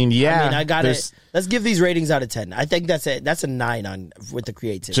got it. Let's give these ratings out of 10. I think that's it. That's a 9 with the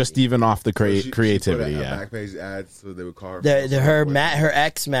creativity. Just even off the creativity, she put a backpage ad, so they would call her. Her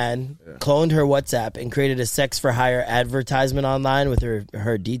ex man cloned her WhatsApp and created a sex for hire advertisement online with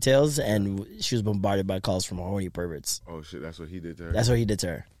her details, and she was bombarded by calls from horny perverts. Oh shit! That's what he did to her. That's what he did to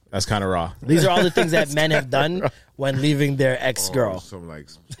her. That's kind of raw. These are all the things that men have done when leaving their ex girl. Some like.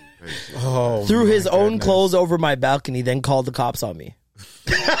 Threw his own clothes over my balcony, then called the cops on me.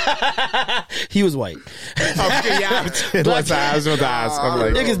 He was white. I was about to ask. I'm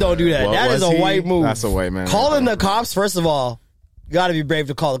like, niggas don't do that. That is a white move. That's a white man. Calling the cops, first of all, you got to be brave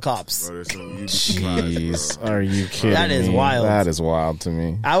to call the cops. Bro, jeez, are you kidding? That is wild. That is wild to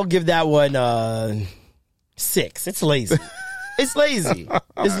me. I would give that one 6. It's lazy. It's lazy.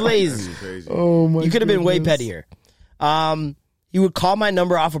 It's lazy. Oh my! You could have been way pettier. He would call my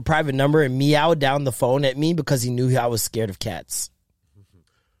number off a private number and meow down the phone at me because he knew I was scared of cats.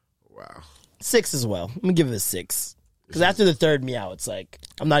 Wow. 6 as well. I'm going to give it a 6. Because after the third meow, it's like,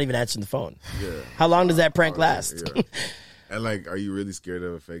 I'm not even answering the phone. Yeah. How long does that prank last? Yeah. And like, are you really scared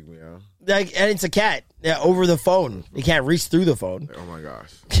of a fake meow? Like, and it's a cat over the phone. You can't reach through the phone. Oh my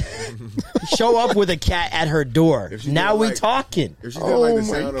gosh. Show up with a cat at her door. Now we talking. If she did like the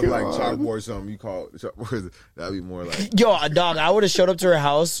sound of like chalkboard or something, you call it, that'd be more like. Yo, dog, I would have showed up to her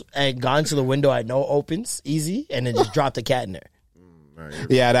house and gone to the window I know opens easy and then just dropped a cat in there.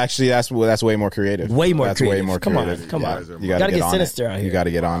 Yeah, actually, that's way more creative. Way more creative. Way more creative. Come on. You gotta get sinister out here. You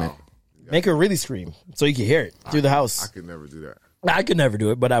gotta get on it. Make her really scream so you can hear it through the house. I could never do that. I could never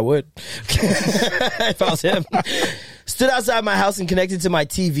do it, but I would if I was him. Stood outside my house and connected to my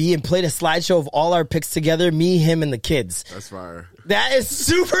TV and played a slideshow of all our pics together, me, him, and the kids. That's fire. That is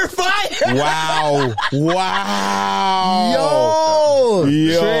super fire. Wow. Yo.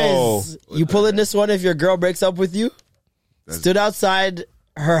 Triz, you pulling this one if your girl breaks up with you? Stood outside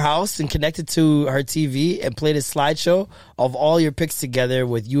her house and connected to her TV and played a slideshow of all your pics together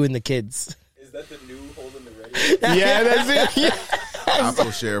with you and the kids. Is that the new holding the radio? Yeah, that's it.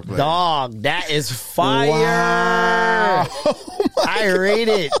 Apple share play. Dog, that is fire. Wow. I rate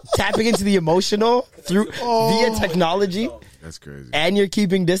it. Tapping into the emotional via technology. That's crazy. And you're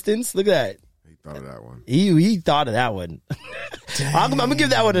keeping distance. Look at that. He thought of that one. He thought of that one. I'm gonna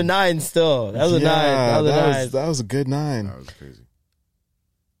give that one a 9 still. That was a 9. That was a good 9. That was crazy.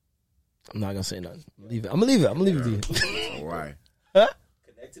 I'm not gonna say nothing. Leave it. I'm gonna leave it to you. Why? Huh?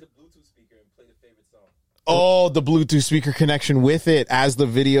 Connect to the Bluetooth speaker and play the favorite song. Oh, the Bluetooth speaker connection with it as the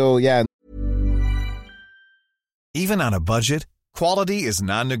video. Yeah. Even on a budget, quality is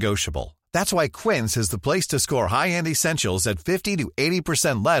non-negotiable. That's why Quince is the place to score high-end essentials at 50 to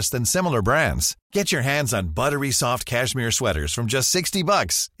 80% less than similar brands. Get your hands on buttery soft cashmere sweaters from just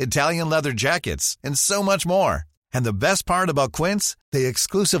 $60, Italian leather jackets, and so much more. And the best part about Quince, they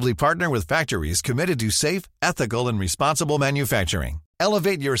exclusively partner with factories committed to safe, ethical, and responsible manufacturing.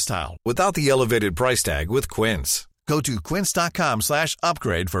 Elevate your style without the elevated price tag with Quince. Go to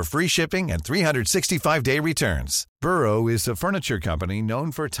quince.com/upgrade for free shipping and 365-day returns. Burrow is a furniture company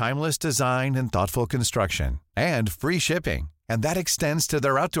known for timeless design and thoughtful construction, and free shipping, and that extends to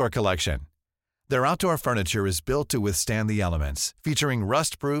their outdoor collection. Their outdoor furniture is built to withstand the elements, featuring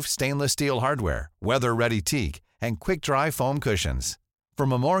rust-proof stainless steel hardware, weather-ready teak, and quick-dry foam cushions. For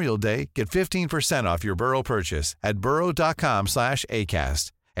Memorial Day, get 15% off your Burrow purchase at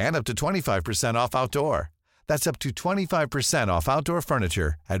burrow.com/ACAST and up to 25% off outdoor. That's up to 25% off outdoor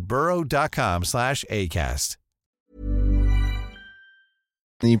furniture at burrow.com/ACAST.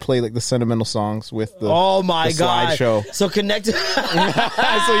 And you play like the sentimental songs with the oh my the god slideshow. So connected. So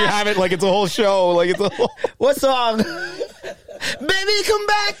you have it like it's a whole show. Like it's a whole... What song? Baby, come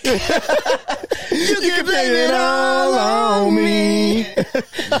back. You can blame it all on me.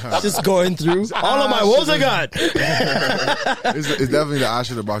 Just going through all of my woes I got. It's definitely the I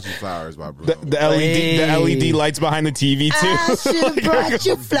Should Have Bought You Flowers by Bruno. The LED lights behind the TV too. I should have brought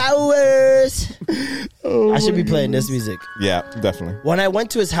you flowers. I should be playing this music. Yeah, definitely. When I went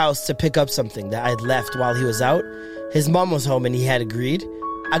to his house to pick up something that I'd left while he was out, his mom was home and he had agreed.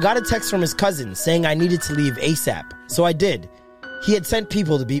 I got a text from his cousin saying I needed to leave ASAP. So I did. He had sent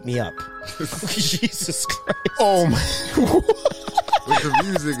people to beat me up. Jesus Christ. Oh my. But the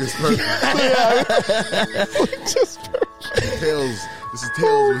music is perfect. Just perfect. This is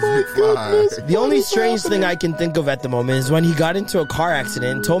Tales with McFly. The only strange thing I can think of at the moment is when he got into a car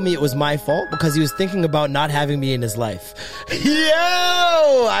accident and told me it was my fault because he was thinking about not having me in his life. Yo!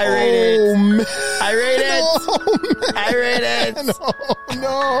 I rate it. I rate it. I rate it.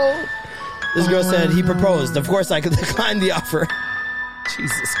 No. This girl said he proposed. Of course, I could decline the offer.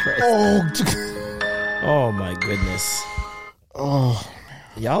 Jesus Christ. Oh my goodness. Oh.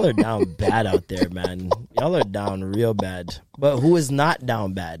 Y'all are down bad out there, man. Y'all are down real bad. But who is not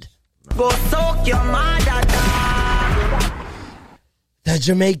down bad? Go soak your mother. The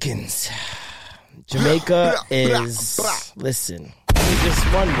Jamaicans. Jamaica is... Listen. Just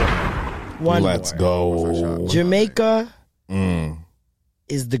one more. Let's go. Jamaica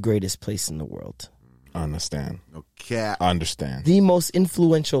is the greatest place in the world. Understand. No cap. Understand. The most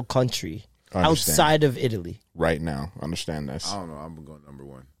influential country outside of Italy. Right now. Understand this. I don't know. I'm going number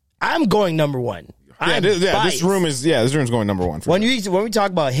one. I'm going number one. This room's going number one. When we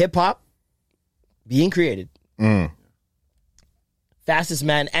talk about hip hop being created, fastest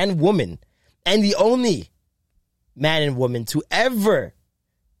man and woman, and the only man and woman to ever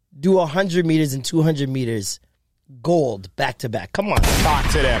do 100 meters and 200 meters gold back to back. Come on,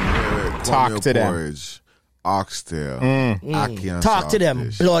 talk to them. Talk to them. Oxtail. Talk to them,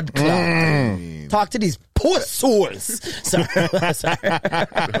 blood clot. Talk to these poor souls. Sorry. Don't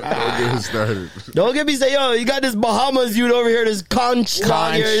get me started. Don't get me saying, yo, you got this Bahamas dude over here, this conch.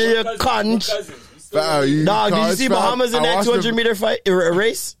 Dog, you're conch. Dog, did you see Bahamas in that 200 meter fight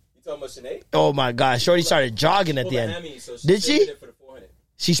race? You talking about Sinead? Oh my gosh, Shorty started jogging at the end. Hammy, so did she?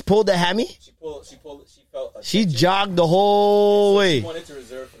 She pulled the hammy? She felt she jogged the whole way. She wanted to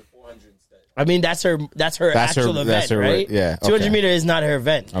reserve for the 400 instead. I mean, that's her actual event, right? Yeah. 200 meter is not her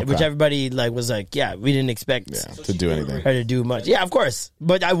event, okay. which everybody was like, yeah, we didn't expect to do anything. Her to do much. Yeah, of course.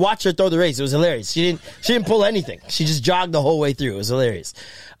 But I watched her throw the race. It was hilarious. She didn't pull anything. She just jogged the whole way through. It was hilarious.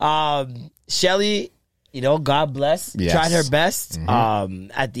 Shelly, God bless. Yes. Tried her best.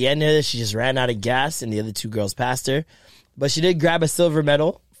 At the end of it, she just ran out of gas, and the other two girls passed her. But she did grab a silver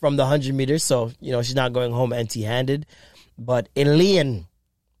medal from the 100 meters, so she's not going home empty-handed. But Elian,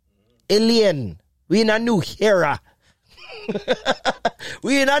 we in a new era.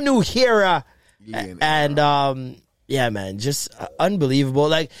 And yeah, man, just unbelievable.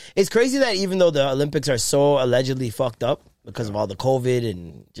 Like, it's crazy that even though the Olympics are so allegedly fucked up because of all the COVID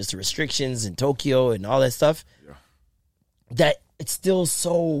and just the restrictions in Tokyo and all that stuff, that it's still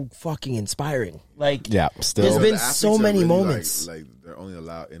so fucking inspiring. Like, still. There's been so many moments. Like they're only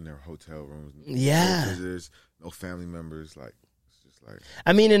allowed in their hotel rooms. Yeah. No visitors, no family members. Like, it's just Like,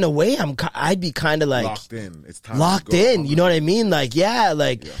 I mean, in a way, I'd be kind of like locked in. It's time locked in. You know what I mean? Like,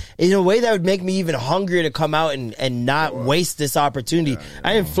 in a way that would make me even hungrier to come out and not waste this opportunity.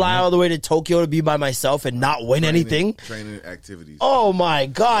 I didn't fly all the way to Tokyo to be by myself and not win anything. Training activities. Oh my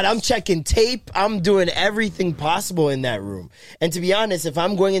God. I'm checking tape. I'm doing everything possible in that room. And to be honest, if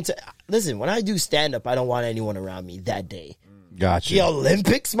I'm going into, listen, when I do stand up, I don't want anyone around me that day. Gotcha. The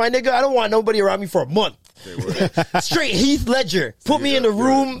Olympics, my nigga, I don't want nobody around me for a month. Straight Heath Ledger. Put me in the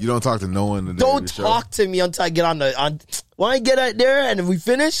room. You don't talk to no one. Don't talk to me until I get on when I get out there and if we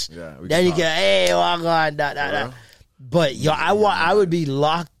finish, then you get, hey, walk on, But yo, I would be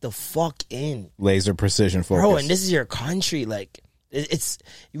locked the fuck in. Laser precision focus. Bro, and this is your country. Like,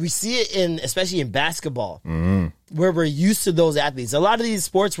 we see it especially in basketball, where we're used to those athletes. A lot of these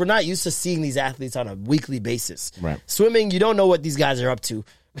sports, we're not used to seeing these athletes on a weekly basis. Right. Swimming, you don't know what these guys are up to.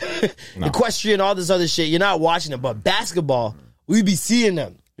 Equestrian, all this other shit, you're not watching them. But basketball, we be seeing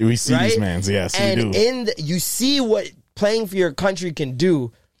them. We see these mans, yes, and we do. You see what playing for your country can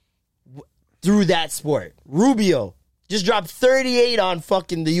do through that sport. Rubio just dropped 38 on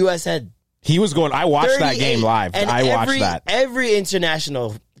fucking the U.S. head. He was going, I watched that game live. And I watched that. Every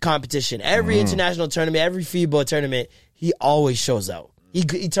international competition, every international tournament, every FIBA tournament, he always shows out. He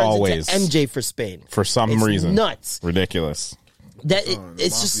turns into MJ for Spain. For some reason. Nuts. Ridiculous.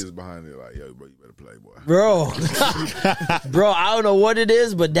 It's just behind it like, yo, bro, you better play, boy. Bro, I don't know what it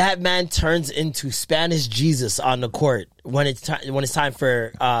is, but that man turns into Spanish Jesus on the court when it's time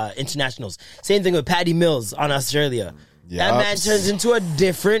for internationals. Same thing with Patty Mills on Australia. Yep. That man turns into a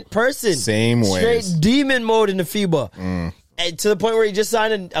different person. Same way. Straight demon mode in the FIBA. And to the point where he just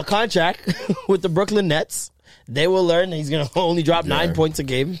signed a contract with the Brooklyn Nets. They will learn he's going to only drop 9 points a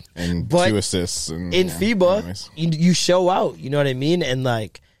game. And 2 assists. And, in FIBA, you show out. You know what I mean? And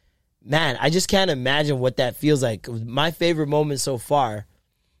like, man, I just can't imagine what that feels like. My favorite moment so far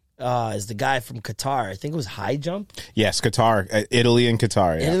is the guy from Qatar. I think it was high jump. Yes, Qatar. Italy and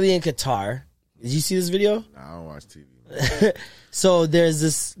Qatar. Yeah. Italy and Qatar. Did you see this video? Nah, I don't watch TV. So there's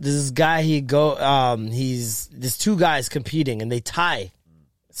this guy. There's 2 guys competing and they tie,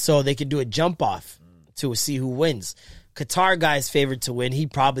 so they can do a jump off to see who wins. Qatar guy's favored to win. He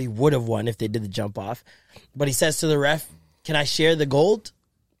probably would have won if they did the jump off, but he says to the ref, "Can I share the gold?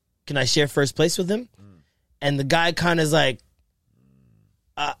 Can I share first place with him?" And the guy kind of is like,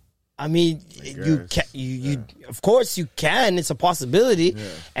 I mean, you of course you can. It's a possibility. Yeah.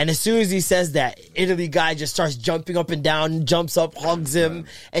 And as soon as he says that, Italy guy just starts jumping up and down, jumps up, hugs him,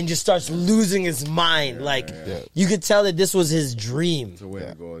 and just starts losing his mind. You could tell that this was his dream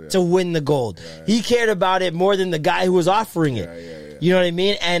to win the gold. Yeah. He cared about it more than the guy who was offering it. You know what I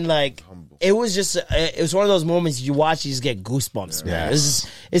mean? And like, it was one of those moments you watch, you just get goosebumps, man.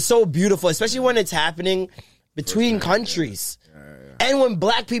 It's so beautiful, especially when it's happening between countries. And when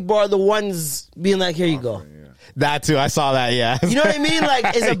black people are the ones being like, here you go. That too. I saw that, yeah. You know what I mean?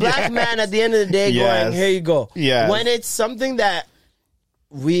 Like, it's a black man at the end of the day going, here you go. Yeah. When it's something that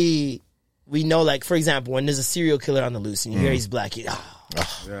we know, like, for example, when there's a serial killer on the loose and you hear he's black, you know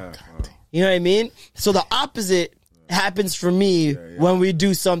what I mean? So the opposite happens for me when we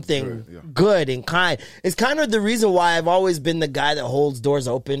do something good and kind. It's kind of the reason why I've always been the guy that holds doors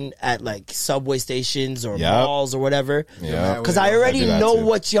open at like subway stations or malls or whatever. Because I already know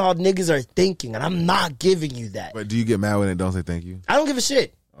what y'all niggas are thinking, and I'm not giving you that. But do you get mad when they don't say thank you? I don't give a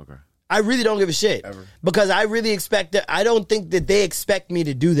shit. Okay. I really don't give a shit. Ever? Because I really expect that. I don't think that they expect me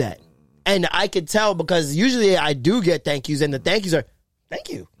to do that. And I could tell because usually I do get thank yous, and the thank yous are, thank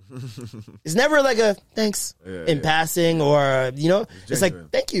you. It's never like a thanks in passing or, you know, it's like,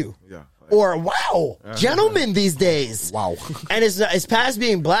 thank you. Yeah. Or, wow, gentlemen these days. Wow. And it's past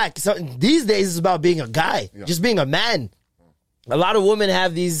being black. So these days it's about being a guy, just being a man. A lot of women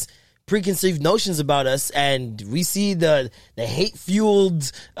have these preconceived notions about us, and we see the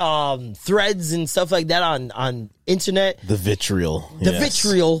hate-fueled threads and stuff like that on internet. The vitriol. The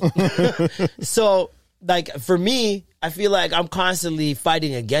vitriol. So, like, for me, I feel like I'm constantly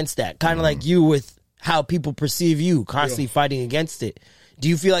fighting against that. Kind of like you with how people perceive you, constantly fighting against it. Do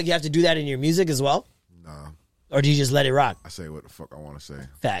you feel like you have to do that in your music as well? Nah. Or do you just let it rock? I say what the fuck I want to say.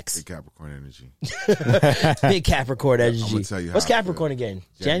 Facts. Big Capricorn energy. Big Capricorn energy. I'm gonna tell you what's Capricorn again?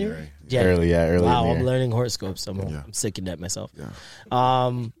 January? Early. Wow, I'm learning horoscopes. I'm sick of that myself. Yeah.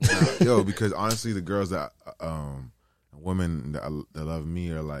 Yo, because honestly, the girls that, women that love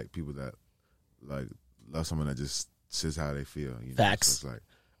me are like people that like love someone that just says how they feel. You know? Facts. So it's like,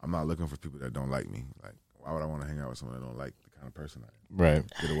 I'm not looking for people that don't like me. Like, why would I want to hang out with someone that don't like the kind of person I am? Right.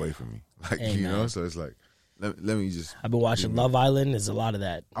 Get away from me. Like, you know? So it's like, let me just. I've been watching Love Island. There's a lot of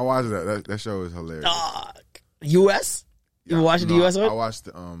that. I watched that. That show is hilarious. U.S.? You been watching the U.S. one? I watched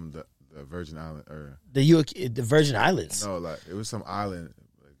the Virgin Island or the Virgin Islands. No, like it was some island,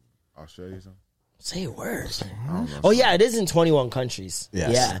 like Australia or something. Say a word. Oh yeah, it is in 21 countries.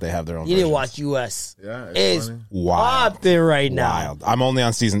 Yes, yeah, they have their own. You didn't versions. watch U.S. Yeah, it's wild. popping right now. Wild. I'm only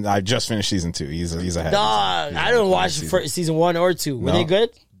on season. I just finished season 2. He's ahead. Dog, I didn't watch season 1 or 2. Were they good?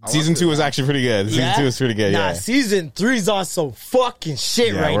 Season 2 was actually pretty good. Season 2 was pretty good. Nah, yeah. season 3's on some fucking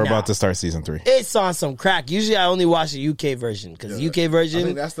shit right now. We're about to start season 3. It's on some crack. Usually, I only watch the UK version because the UK version. I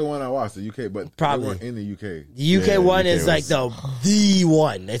think that's the one I watched, the UK, but probably they weren't in the UK. The UK one is like the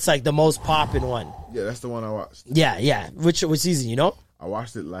one. It's like the most popping one. Yeah, that's the one I watched. Yeah. Which season? You know? I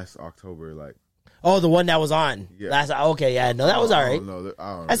watched it last October. Like, oh, the one that was on last. Okay, yeah, no, that was all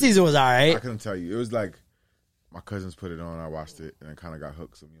right. That season was all right. I couldn't tell you. It was like my cousins put it on. I watched it and I kind of got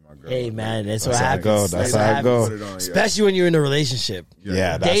hooked. So me and my girl. Hey man, that's what happens. That's how it goes. Especially when you're in a relationship.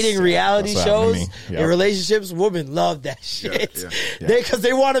 Yeah, dating reality shows in relationships, women love that shit. Because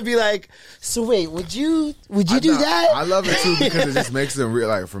they want to be like, so wait, would you do that? I love it too because it just makes them real.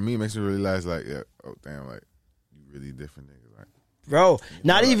 Like for me, it makes me realize like, yeah, oh damn, like you really different niggas. Like, bro,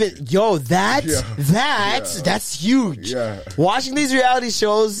 not even that's huge. Yeah. Watching these reality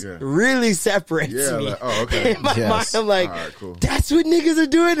shows really separates me. Like, oh, okay. In my mind, I'm like, right, cool. That's what niggas are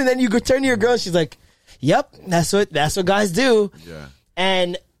doing, and then you go turn to your girl, she's like, yep, that's what guys do. Yeah.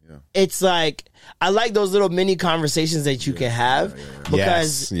 And it's like, I like those little mini conversations that you can have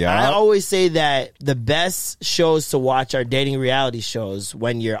because I always say that the best shows to watch are dating reality shows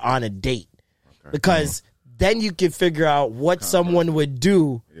when you're on a date because then you can figure out what someone would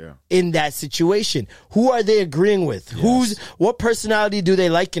do in that situation. Who are they agreeing with? What personality do they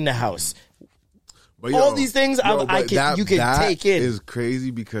like in the house? But all these things you can take in. Is crazy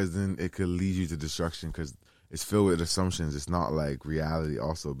because then it could lead you to destruction because it's filled with assumptions. It's not like reality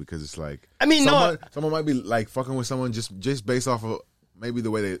also because it's like someone might be like fucking with someone just based off of maybe the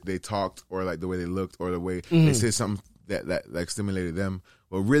way they talked or like the way they looked or the way they said something that like stimulated them.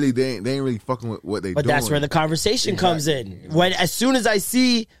 But really, they ain't really fucking with what they doing. But that's where the conversation comes in. When as soon as I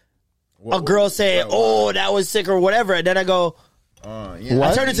see a girl say, "Oh, that was sick" or whatever, and then I go, I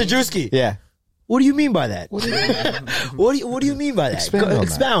turn it to Drewski. Yeah. What do you mean by that? What do you mean by that?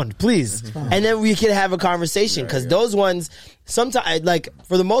 Expound, please. And then we can have a conversation because those ones sometimes, like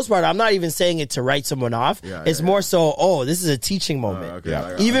for the most part, I'm not even saying it to write someone off. It's more so, this is a teaching moment.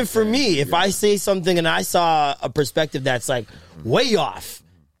 Even for me, if I say something and I saw a perspective that's like way off,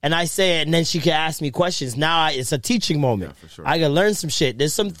 and I say it, and then she can ask me questions. Now it's a teaching moment. For sure. I can learn some shit.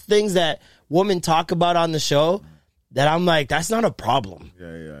 There's some things that women talk about on the show that I'm like, that's not a problem. Yeah.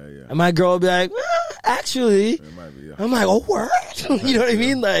 And my girl will be like, actually, it might be, I'm like, oh, word? You know what I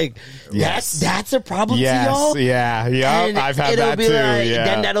mean? Like, that's a problem to y'all? Yeah. I've had that too.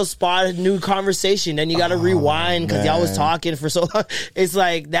 Then that'll spot a new conversation. Then you got to rewind because y'all was talking for so long. It's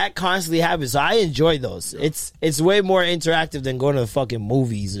like that constantly happens. So I enjoy those. It's way more interactive than going to the fucking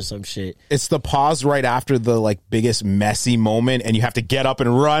movies or some shit. It's the pause right after the like biggest messy moment and you have to get up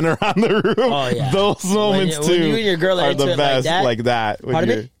and run around the room. Oh, yeah. Those moments too. When you and your girl are the best like that.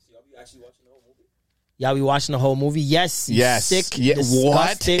 Pardon me? Y'all be watching the whole movie? Yes. Sick.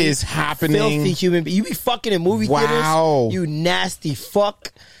 What is happening? Filthy human being. You be fucking in movie theaters? You nasty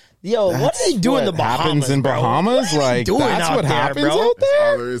fuck. Yo, what do they do in the Bahamas? Happens in Bahamas? Like that's what happens out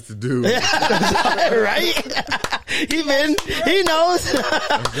there. All there is to do, right? He knows.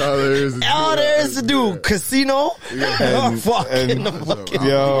 All there is to do. Casino. Oh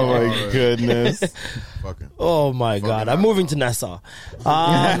my goodness. Oh my God. I'm moving to Nassau.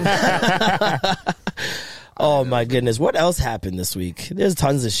 Oh my goodness. What else happened this week? There's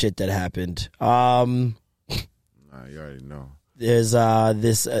tons of shit that happened. You already know. There's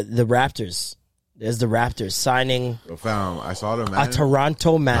the Raptors. There's the Raptors signing. I saw them. A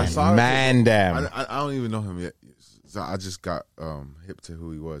Toronto man. I don't even know him yet. So I just got hip to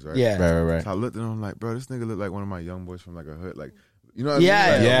who he was, right? Yeah. Right. So I looked at him like, bro, this nigga look like one of my young boys from like a hood, like. You know what I mean?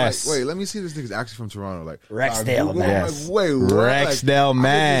 Yes. Like, wait, let me see this nigga's actually from Toronto. Like Rexdale, man. Like, wait, what? Rexdale, like,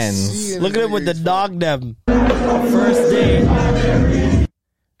 man. Look at him with the dog them. First day.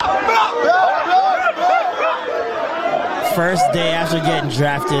 First day after getting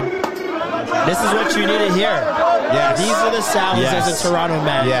drafted. This is what you need to hear. Yes. These are the sounds as a Toronto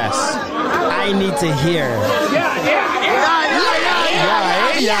man. Yes. I need to hear.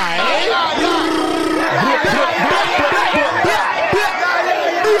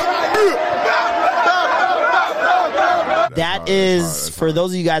 That is, for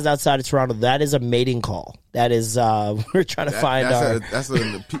those of you guys outside of Toronto, that is a mating call. That is, we're trying to find our... That's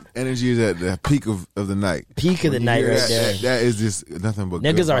the energy is at the peak of the night. Peak of the night right there. That is just nothing but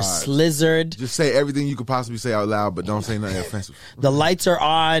niggas good are vibes. slizzard. Just say everything you could possibly say out loud, but don't say nothing offensive. The lights are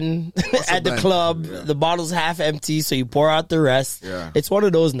on at the club. Yeah. The bottle's half empty, so you pour out the rest. Yeah. It's one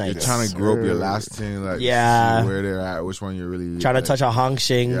of those nights. You're trying to grope your last 10, like yeah, see where they're at, which one you're really trying like, to touch a Hong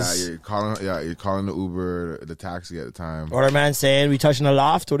Shings. Yeah, you're calling the Uber, the taxi at the time. Order man saying, we touching the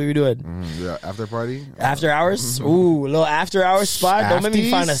loft? What are we doing? Yeah, after party? After hours? Ooh, a little after hours spot. Don't make me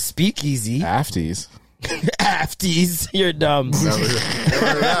find a speakeasy. Afties. Afties. You're dumb. Never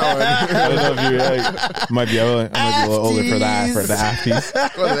heard that one. I don't know if you might be a little older for that, for the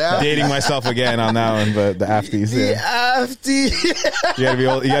Afties. Dating myself again on that one, but the Afties. The yeah. Afties. You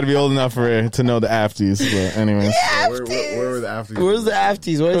gotta be old enough to know the Afties. But anyways, where were the Afties? Where's the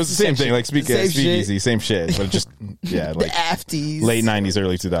Afties? It was the same thing. Like speakeasy, same shit, but just like the Afties. Late 90s,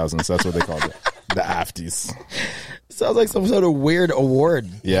 early 2000s. That's what they called it. The Afties. Sounds like some sort of weird award.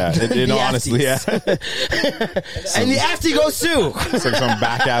 Yeah, honestly, yeah. And the Afty goes too. It's like some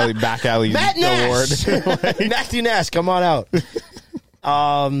back alley Matt Nash. award. Matthew Nash, come on out.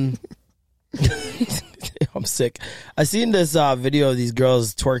 I'm sick. I seen this video of these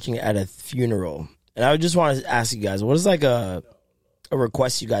girls twerking at a funeral, and I just want to ask you guys, what is like a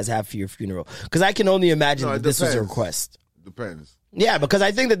request you guys have for your funeral? Because I can only imagine that this was a request. Depends. Yeah, because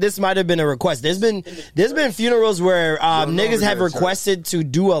I think that this might have been a request. There's been funerals where niggas have requested to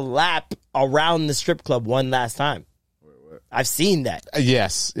do a lap around the strip club one last time. Wait. I've seen that.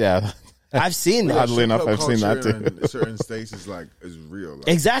 Yes, yeah. I've seen that. Oddly enough, I've seen that too. In certain states is real. Like,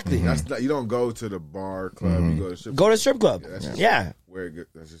 exactly. That's not, you don't go to the bar club. You go to strip. Go to strip club. Yeah.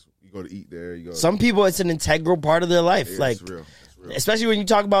 That's just you go to eat there. You go. Some people, it's an integral part of their life. Yeah, like, it's real. Especially when you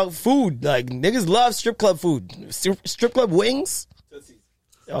talk about food. Like, niggas love strip club food. Strip club wings.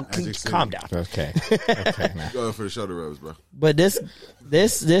 Oh, calm down. Okay. Go for the shoulder rubs, bro. But this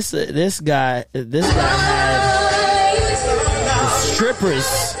guy had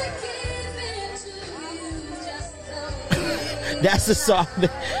strippers. That's the song.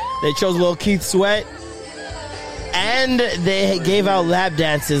 They chose Lil Keith Sweat, and they gave out lap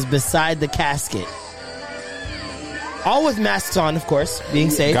dances beside the casket. All with masks on, of course, being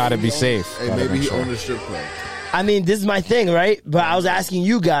safe. Gotta be safe. Hey, maybe he owned a strip club. I mean, this is my thing, right? But I was asking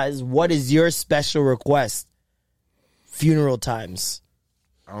you guys, what is your special request? Funeral times.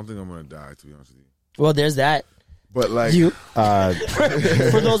 I don't think I'm gonna die, to be honest with you. Well, there's that. But like you,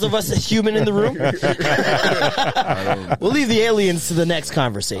 for those of us human in the room, we'll leave the aliens to the next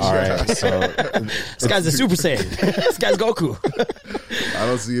conversation. All right, so this guy's a Super Saiyan. This guy's Goku. I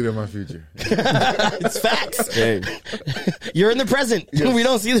don't see it in my future. It's facts. Hey. You're in the present. Yes. We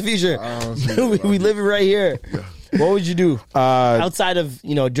don't see the future. We live it right here. Yeah. What would you do outside of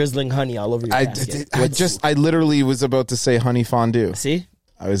drizzling honey all over your casket? I literally was about to say honey fondue. See.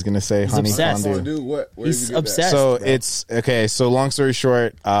 I was gonna say honey fondue. What? He's obsessed. So it's okay. So long story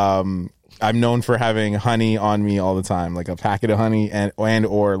short, I'm known for having honey on me all the time, like a packet of honey and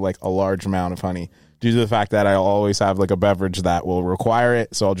or like a large amount of honey. Due to the fact that I always have like a beverage that will require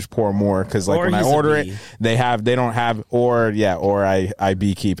it, so I'll just pour more because like when I order it, they don't have or I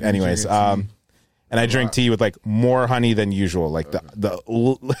beekeep anyways. And I drink tea with like more honey than usual, like the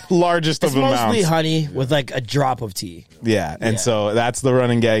largest of amounts. It's mostly honey with like a drop of tea. Yeah, and so that's the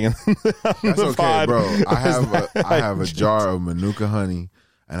running gag. That's okay, bro. I have a jar of Manuka honey,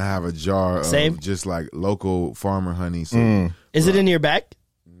 and I have a jar of just like local farmer honey. So, is it in your bag?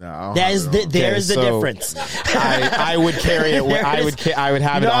 No, there's the difference. I would carry it. I would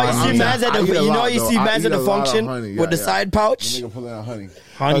have it on. You know you see Maz at the function with the side pouch. Nigga pulling out honey.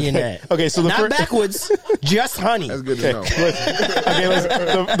 Honey in that. Okay, so not backwards, just honey. That's good to know. Okay,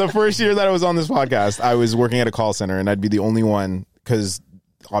 listen, the first year that I was on this podcast, I was working at a call center, and I'd be the only one because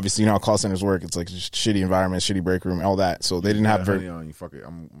obviously how call centers work. It's like just shitty environment, shitty break room, all that. So they didn't have honey on you. Fuck it.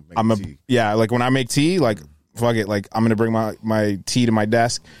 I'm making tea. Like when I make tea, like fuck it, like I'm gonna bring my tea to my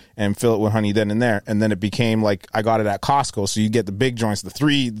desk and fill it with honey then and there, and then it became like I got it at Costco, so you get the big joints, the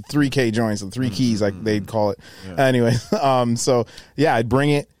 3K joints, the 3 keys, like they'd call it. Yeah. Anyway, so yeah, I'd bring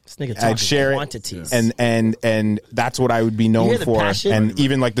it, I'd share quantities. it, and that's what I would be known for. Passion? And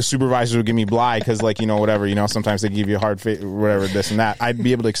even like the supervisors would give me bly because like whatever, sometimes they give you a hard face, whatever, this and that. I'd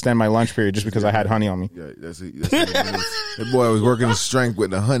be able to extend my lunch period just because I had honey on me. Yeah, that's it. That boy was working his strength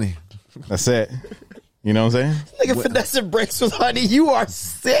with the honey. That's it. You know what I'm saying? Nigga finessing breaks with honey. You are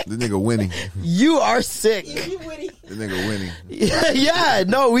sick. The nigga winning. You are sick. The nigga winning. Yeah,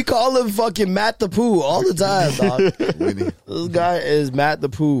 no, we call him fucking Matt the Pooh all the time, dog. Winning. This guy is Matt the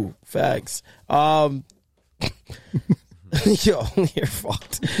Pooh. Facts. Yo, you're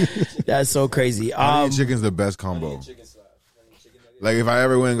fucked. That's so crazy. Honey and chicken's the best combo. Like if I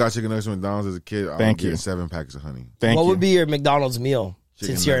ever went and got chicken nuggets from McDonald's as a kid, I'm getting 7 packets of honey. What would be your McDonald's meal?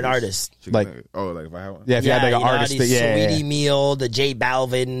 Chicken since you're an nuggets. artist, like if I have one, if you had like an artist, Sweetie meal, the J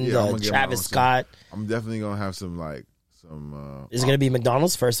Balvin, the Travis Scott. I'm definitely gonna have some. Is it gonna be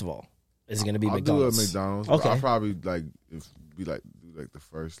McDonald's first of all? Is it gonna be McDonald's? Do a McDonald's. Okay, I'll probably do the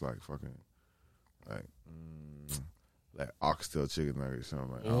first oxtail chicken nuggets.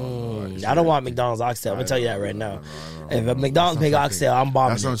 Something I don't want McDonald's oxtail. I'm gonna tell you that right now. If a McDonald's make oxtail, I'm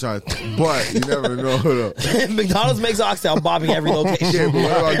bombing. That's what I'm trying to. But you never know. If McDonald's makes oxtail, I'm bombing every location. Yeah, but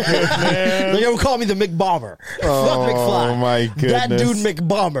what about this, man? They're gonna call me the McBomber. Fuck McFly. Oh my goodness. That dude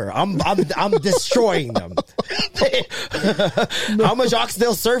McBomber. I'm destroying them. How much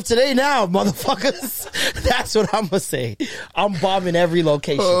oxtail served today now, motherfuckers? That's what I'm gonna say. I'm bombing every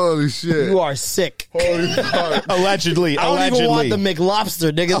location. Holy shit. You are sick. Holy fuck. Allegedly. I don't even want the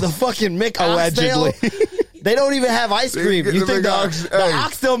McLobster, nigga. The fucking Allegedly. They don't even have ice cream. You think the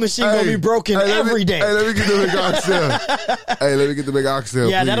oxtail machine gonna be broken every day? Hey, let me get the big oxtail. Let me get the big oxtail.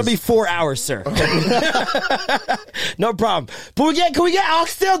 Yeah, please. that'll be 4 hours, sir. No problem. But can we get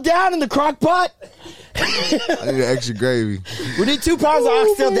oxtail down in the crock pot? I need extra gravy. We need 2 pounds of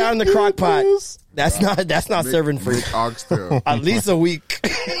oxtail down in the crock pot. That's not serving for oxtail. at least a week.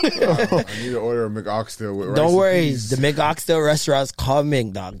 I need to order a McOxtail with rice. Don't worry, the McOxtail restaurant's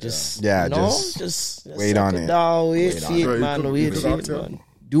coming, dog. Just just wait on it. No, man.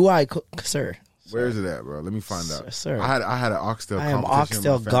 Do I cook, sir? Where is it at, bro? Let me find out. Sir, I had an oxtail. I am competition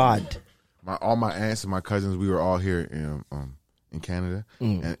oxtail with my family. god. All my aunts and my cousins, we were all here in Canada,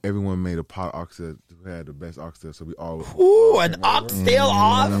 and everyone made a pot oxtail who had the best oxtail. So we all an oxtail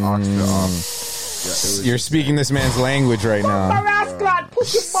off. An oxtail off. Yeah, you're speaking this man's language right now.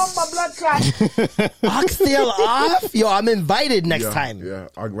 Oxtail off? Yo, I'm invited next time. Yeah,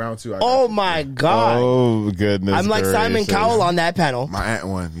 round 2. Oh my god. Oh goodness. I'm like Simon Cowell on that panel. My aunt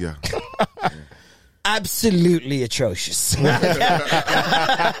won. Yeah. Absolutely atrocious. I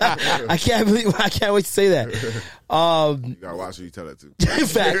can't wait to say that. You gotta watch who you tell that to.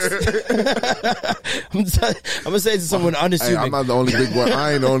 Facts. I'm gonna say it to someone unassuming. Hey, I'm not the only big one.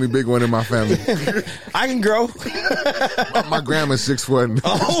 I ain't the only big one in my family. I can grow. my grandma's 6'1".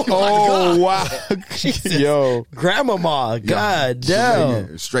 Oh wow. Yo. Grandmama. God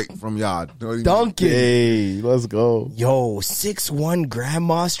damn. Straight from yard. Duncan. Hey, let's go. Yo, 6'1"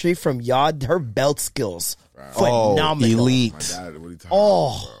 grandma straight from yard. Her belt skills. Phenomenal. Elite. Dad, what are you talking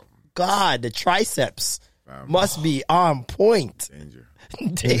about, God, the triceps must be on point.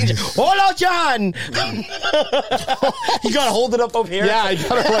 Danger. Hold on, John. You gotta hold it up here. Yeah, I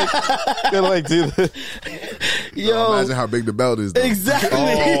gotta do this. Yo, imagine how big the belt is, though. Exactly.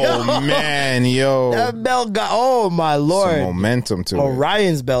 Oh man, yo, that belt got. Oh my lord, some momentum to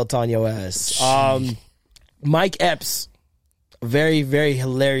Orion's belt on your ass. Mike Epps, very very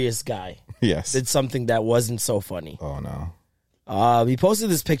hilarious guy. Yes, did something that wasn't so funny. Oh no. He posted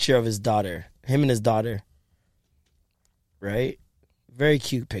this picture of his daughter, him and his daughter. Right? Very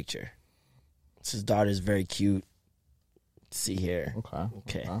cute picture. His daughter's very cute. Let's see here.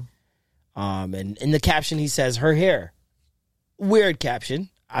 Okay. And in the caption, he says, her hair. Weird caption,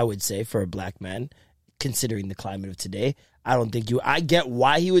 I would say, for a black man, considering the climate of today. I get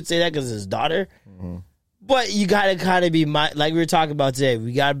why he would say that because it's his daughter. Mm-hmm. But you got to kind of be, like we were talking about today,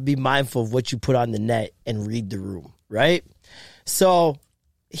 we got to be mindful of what you put on the net and read the room, right? So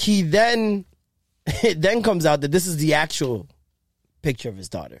it then comes out that this is the actual picture of his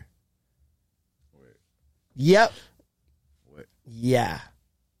daughter. Wait. Yep. What? Yeah.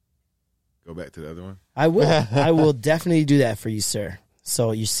 Go back to the other one? I will. I will definitely do that for you, sir.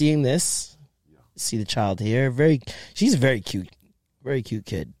 So you're seeing this. See the child here. She's a very cute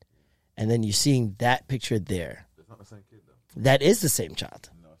kid. And then you're seeing that picture there. That's not the same kid, though. That is the same child.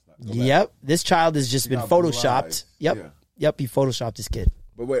 No, it's not. Yep. This child has just been photoshopped. Yep. Yeah. Yep. He photoshopped this kid.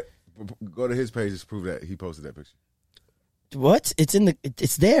 But wait, go to his page to prove that he posted that picture. What? It's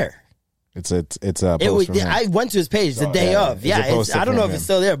there. It's a post from him. I went to his page the day of. Yeah, I don't know if it's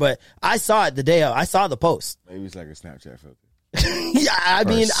still there, but I saw it the day of. I saw the post. Maybe it's like a Snapchat filter. Yeah, I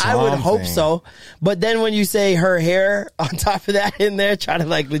mean, I would hope so. But then when you say her hair on top of that in there, trying to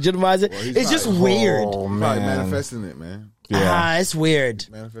like legitimize it, it's just weird. Oh, man. Probably manifesting it, man. Yeah. It's weird.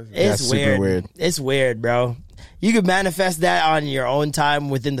 It's weird. It's weird, bro. You could manifest that on your own time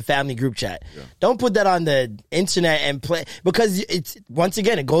within the family group chat. Yeah. Don't put that on the internet and play, because it's, once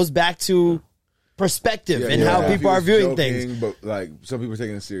again, it goes back to perspective and how people are viewing things. But like some people are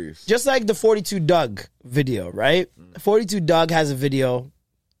taking it serious. Just like the 42 Doug video, right? 42 Doug has a video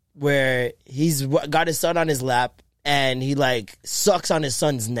where he's got his son on his lap and he like sucks on his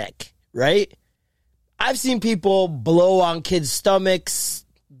son's neck, right? I've seen people blow on kids' stomachs,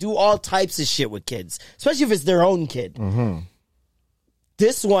 do all types of shit with kids, especially if it's their own kid.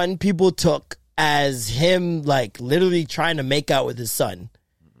 This one people took as him like literally trying to make out with his son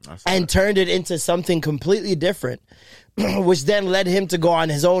and turned it into something completely different, which then led him to go on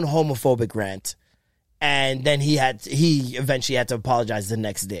his own homophobic rant. And then he eventually had to apologize the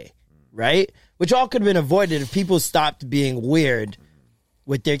next day, right? Which all could have been avoided if people stopped being weird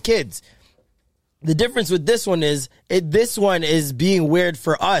with their kids. The difference with this one is this one is being weird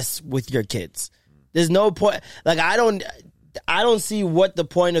for us with your kids. There's no point. Like, I don't see what the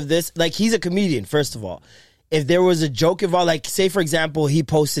point of this. Like, he's a comedian, first of all. If there was a joke involved, like, say, for example, he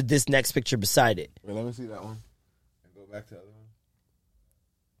posted this next picture beside it. Wait, let me see that one. And go back to the other one.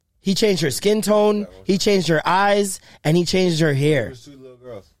 He changed her skin tone, he changed her eyes, and he changed her hair. There's two little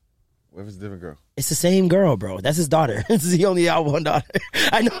girls. What if it's a different girl? It's the same girl, bro. That's his daughter. He only got one daughter.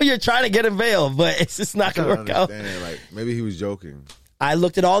 I know you're trying to get him veiled, but it's just not going to work out. Like, maybe he was joking. I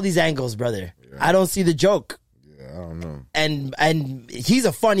looked at all these angles, brother. Yeah. I don't see the joke. Yeah, I don't know. And he's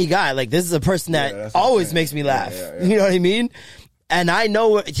a funny guy. Like, this is a person that always makes me laugh. Yeah. You know what I mean? And I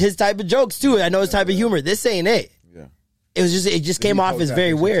know his type of jokes, too. I know his type of humor. This ain't it. Yeah. It just came off as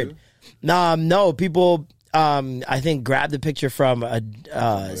very weird. No, people... I think grabbed the picture from a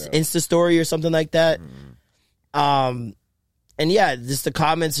Insta story or something like that. And yeah, just the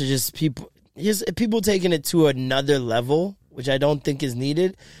comments are just people taking it to another level, which I don't think is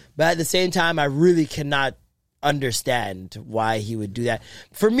needed. But at the same time, I really cannot understand why he would do that.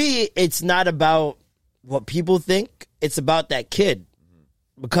 For me, it's not about what people think. It's about that kid,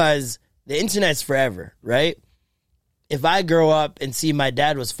 because the internet's forever, right? If I grow up and see my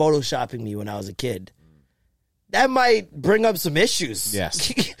dad was photoshopping me when I was a kid, that might bring up some issues.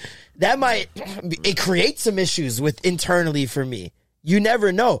 Yes. It creates some issues internally for me. You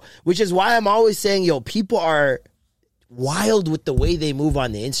never know, which is why I'm always saying, people are wild with the way they move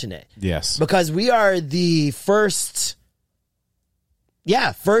on the internet. Yes. Because we are the first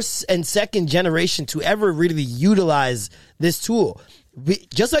and second generation to ever really utilize this tool.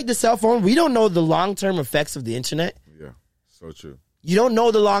 Just like the cell phone, we don't know the long-term effects of the internet. Yeah, so true. You don't know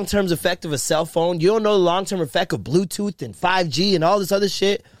the long-term effect of a cell phone. You don't know the long-term effect of Bluetooth and 5G and all this other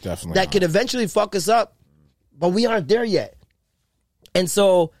shit. Definitely that could eventually fuck us up, but we aren't there yet. And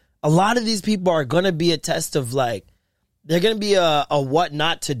so a lot of these people are going to be a test of, like, they're going to be a what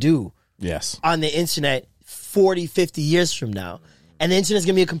not to do on the internet 40, 50 years from now. And the internet's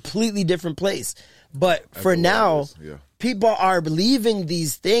going to be a completely different place. But for now, people are leaving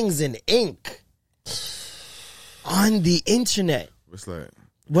these things in ink on the internet. It's like,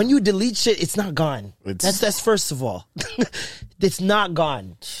 when you delete shit, it's not gone. That's first of all. It's not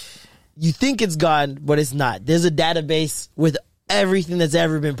gone. You think it's gone, but it's not. There's a database with everything that's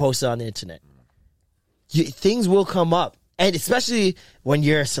ever been posted on the internet. Things will come up. And especially when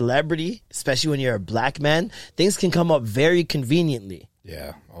you're a celebrity, especially when you're a black man, things can come up very conveniently.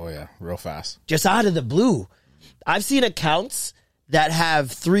 Yeah. Oh, yeah. Real fast. Just out of the blue. I've seen accounts that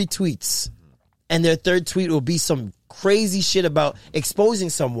have 3 tweets, and their third tweet will be some crazy shit about exposing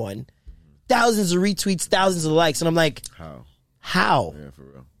someone. Thousands of retweets, thousands of likes. And I'm like, How? Yeah, for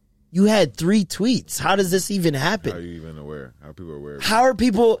real. You had 3 tweets. How does this even happen? How are you even aware? How are people aware?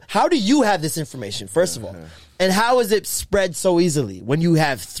 How do you have this information, first of all? And how is it spread so easily when you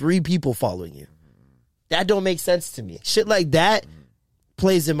have 3 people following you? That don't make sense to me. Shit like that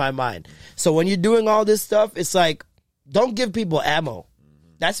plays in my mind. So when you're doing all this stuff, it's like, don't give people ammo.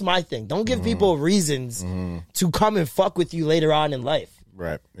 That's my thing. Don't give people reasons to come and fuck with you later on in life.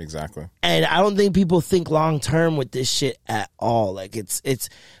 Right, exactly. And I don't think people think long term with this shit at all. Like, it's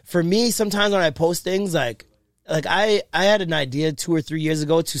for me, sometimes when I post things, like I had an idea 2 or 3 years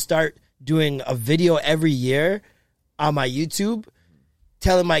ago to start doing a video every year on my YouTube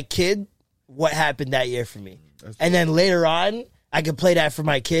telling my kid what happened that year for me. And then later on, I could play that for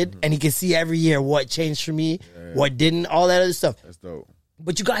my kid and he can see every year what changed for me, what didn't, all that other stuff. That's dope.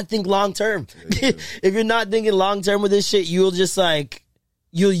 But you gotta think long term. If you're not thinking long term with this shit, you'll just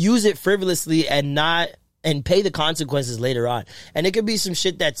you'll use it frivolously and pay the consequences later on. And it could be some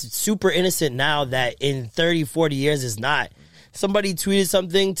shit that's super innocent now that in 30, 40 years is not. Somebody tweeted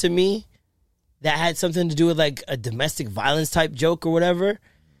something to me that had something to do with like a domestic violence type joke or whatever.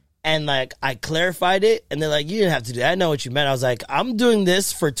 And like I clarified it and they're like, you didn't have to do that. I know what you meant. I was like, I'm doing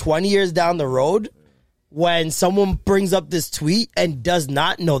this for 20 years down the road when someone brings up this tweet and does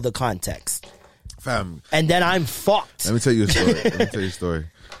not know the context. Fam. And then I'm fucked. Let me tell you a story.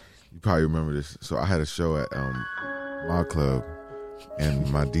 You probably remember this. So I had a show at my club and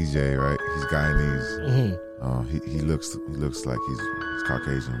my DJ, right? He's Guyanese. He looks like he's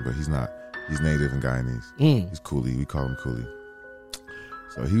Caucasian, but he's not. He's native and Guyanese. He's Coolie. We call him Coolie.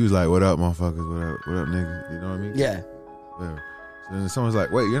 So he was like, "What up, motherfuckers? What up, niggas?" You know what I mean? Yeah. Whatever. So then someone's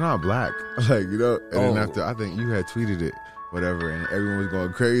like, "Wait, you're not black?" Like, you know. And then after, I think you had tweeted it, whatever, and everyone was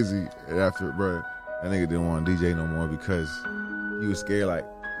going crazy. And after, bro, that nigga didn't want to DJ no more because he was scared, like,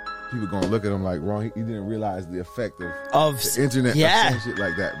 people gonna look at him like wrong. He didn't realize the effect of the internet, yeah, shit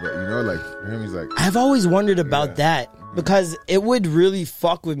like that. But you know, like for him, he's like, I've always wondered about that because it would really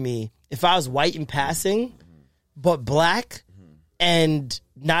fuck with me if I was white in passing, but black and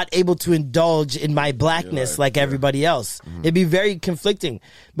not able to indulge in my blackness like everybody else. It'd be very conflicting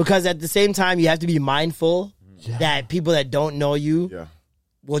because at the same time you have to be mindful that people that don't know you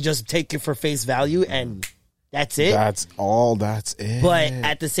will just take it for face value and that's it. That's all. That's it. But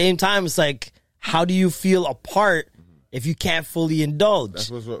at the same time, it's like, how do you feel apart if you can't fully indulge?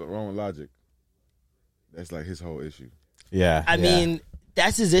 That's what's wrong with Logic. That's like his whole issue. Yeah. I mean,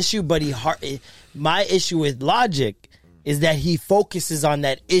 that's his issue, but my issue with Logic is that he focuses on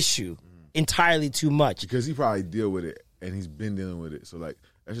that issue entirely too much. Because he probably deal with it, and he's been dealing with it. So, like,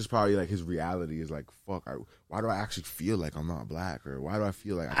 that's just probably, like, his reality is like, fuck, why do I actually feel like I'm not black? Or why do I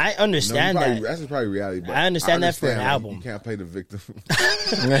feel like... I understand that. That's probably reality. But I understand that for an album. You can't play the victim.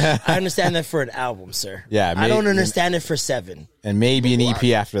 I understand that for an album, sir. Yeah, I don't understand it for 7. And maybe an EP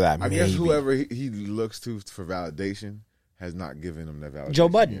after that. I guess whoever he looks to for validation has not given him that validation. Joe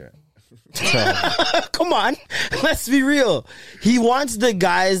Budden. Yet. Come on, let's be real. He wants the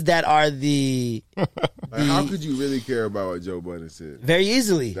guys that are the how could you really care about what Joe Budden said? Very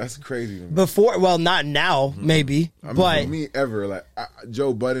easily. That's crazy to me. Before, well, not now, maybe, I mean, but for me ever, like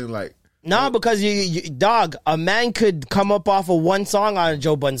Joe Budden, like no, because you dog, a man could come up off of one song on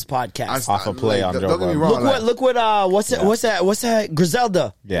Joe Budden's podcast, off a play on Joe Budden. Don't get me wrong. Look what what's that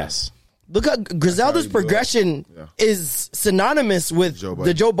Griselda? Yes. Look at Griselda's progression is synonymous with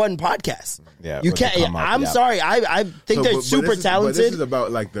the Joe Budden podcast. Yeah, you can't. I'm sorry. I think they're super talented. But this is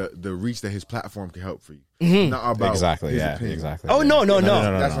about like the reach that his platform can help for you. Not about exactly. his Yeah. opinion. Exactly. Oh no.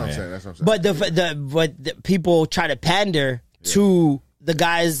 That's what I'm saying. That's what I'm saying. But the people try to pander to the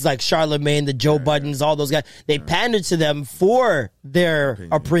guys like Charlamagne, the Joe Buddens, all those guys. They pander to them for their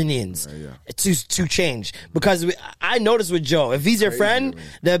opinions to change. Because I noticed with Joe, if he's your friend,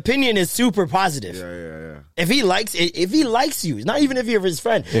 the opinion is super positive. Yeah. If he likes you, not even if you're his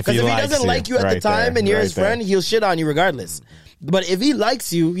friend. Because if he doesn't like you at the time and you're his friend, he'll shit on you regardless. But if he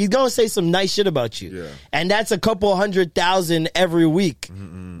likes you, he's going to say some nice shit about you. Yeah. And that's a couple 100,000 every week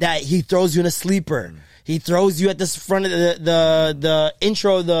that he throws you in a sleeper. He throws you at the front of the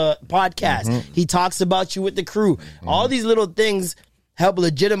intro of the podcast. He talks about you with the crew. All these little things help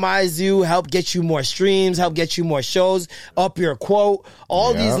legitimize you, help get you more streams, help get you more shows, up your quote.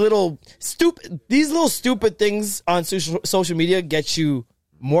 All these little stupid things on social media get you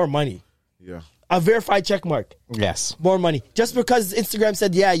more money. Yeah. A verified check mark. Yes. More money. Just because Instagram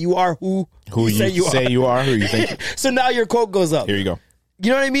said, yeah, you are who you say you are, who you think. So now your quote goes up. Here you go. You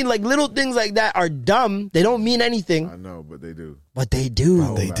know what I mean? Like little things like that are dumb. They don't mean anything. I know, but they do. But they do.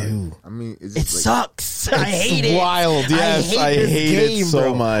 Bro, they do. I mean, it's it sucks. I hate it. Wild. Yes, I hate it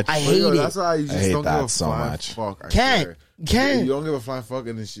so much. I hate it. That's why you just don't give a flying fuck. Can't. You don't give a flying fuck,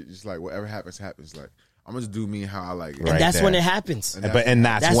 and then shit, just like whatever happens, happens. Like I'm gonna just do me how I like it. And that's when it happens. And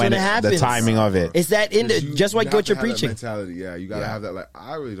that's when it happens. The timing of it. It's that just like what you're preaching. Mentality. Yeah, you gotta have that. Like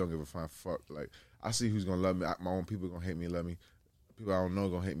I really don't give a flying fuck. Like I see who's gonna love me. My own people gonna hate me, love me. People I don't know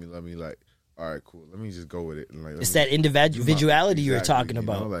gonna hate me, love me. Like, all right, cool. Let me just go with it. And like, it's that individuality you were talking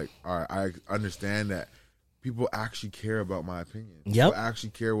about. You know, like, all right, I understand that people actually care about my opinion. Yep. People actually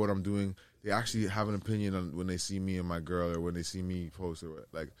care what I'm doing. They actually have an opinion on when they see me and my girl, or when they see me post, or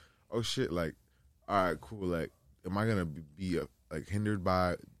like, oh shit, like, all right, cool. Like, am I gonna be like hindered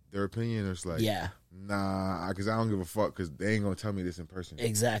by their opinion? Or it's like, nah, because I don't give a fuck, because they ain't gonna tell me this in person.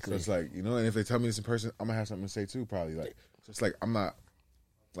 Exactly. So it's like, you know, and if they tell me this in person, I'm gonna have something to say too, probably. Like, so it's like I'm not.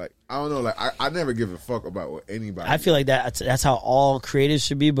 Like, I don't know, like, I never give a fuck about what anybody. I feel like that's how all creatives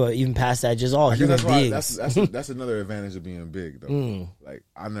should be, but even past that, just all human beings. That's another advantage of being big, though. Like,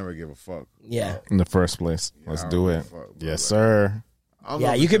 I never give a fuck. Yeah. In the first place. Let's do it. Fuck, yes, sir.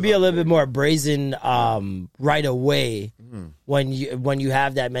 Yeah, you could be a little bit more brazen right away when you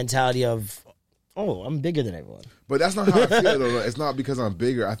have that mentality of, oh, I'm bigger than everyone. But that's not how I feel, though. It's not because I'm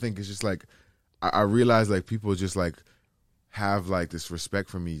bigger. I think it's just like, I realize, like, people just, like, have like this respect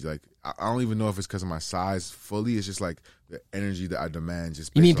for me. Like I don't even know if it's because of my size fully. It's just like the energy that I demand.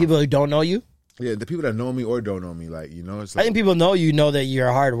 Just you mean people who don't know you? Yeah, the people that know me or don't know me, like, you know, it's I like, think people know that you're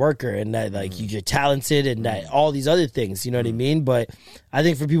a hard worker and that like you're talented and that all these other things, you know what I mean? But I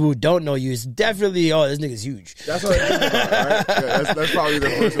think for people who don't know you, it's definitely, this nigga's huge. That's what I think about, right? Yeah, that's probably the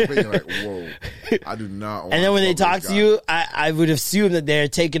first opinion, like, whoa, I do not want And then when they talk this to guy. you, I would assume that they're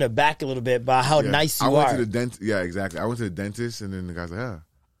taken aback a little bit by how nice you I went are. to the dentist. Yeah, exactly. I went to the dentist, and then the guy's like, "Yeah,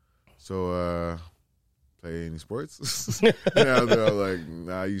 so play any sports?" And I was like,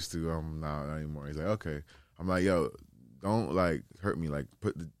 "Nah, I used to. Not anymore." He's like, "Okay." I'm like, "Yo, don't like hurt me. Like,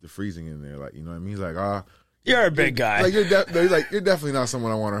 put the freezing in there. Like, you know what I mean?" He's like, You're a big guy. Like, you're definitely not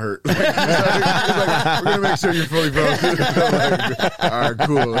someone I want to hurt. He's like, we're gonna make sure you're fully focused. Like, all right,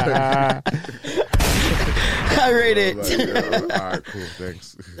 cool. I rate it. Like, yeah, all right, cool.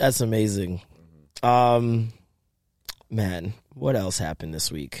 Thanks. That's amazing. Man, what else happened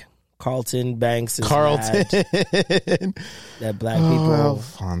this week? Carlton Banks is mad that black people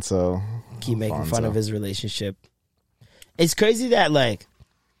Alfonso keep making fun of his relationship. It's crazy that like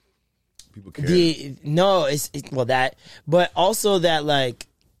people care. But also that like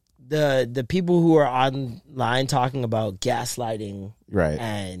the people who are online talking about gaslighting, right,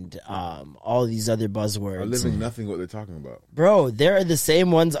 and all these other buzzwords are living nothing what they're talking about. Bro, they're the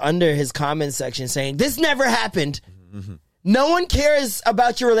same ones under his comment section saying this never happened. Mm-hmm. No one cares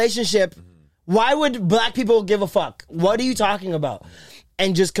about your relationship. Why would black people give a fuck? What are you talking about?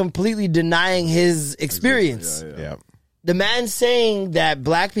 And just completely denying his experience. Yeah. The man saying that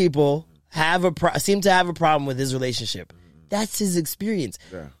black people seem to have a problem with his relationship. That's his experience.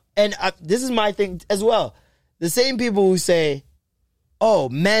 Yeah. And this is my thing as well. The same people who say, oh,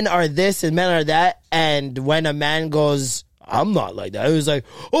 men are this and men are that. And when a man goes, I'm not like that. It was like,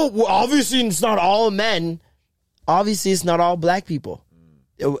 oh, well, obviously it's not all men. Obviously, it's not all black people.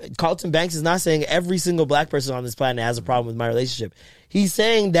 Carlton Banks is not saying every single black person on this planet has a problem with my relationship. He's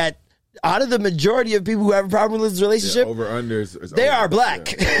saying that out of the majority of people who have a problem with his relationship, over under, they are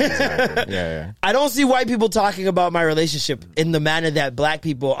black. Yeah, exactly. Yeah. I don't see white people talking about my relationship in the manner that black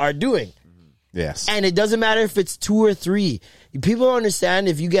people are doing. Yes. And it doesn't matter if it's 2 or 3. People don't understand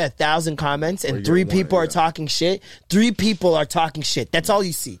if you get 1,000 comments and 3 people are talking shit, 3 people are talking shit. That's all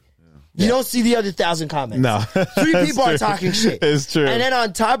you see. You don't see the other 1,000 comments. No. 3 people are talking shit. It's true. And then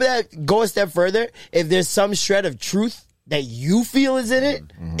on top of that, go a step further. If there's some shred of truth that you feel is in it,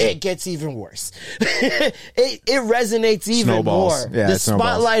 it gets even worse. it resonates even Snowballs. more. Yeah, the it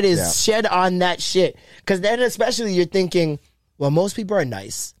snowballs. spotlight is shed on that shit. Because then especially you're thinking, well, most people are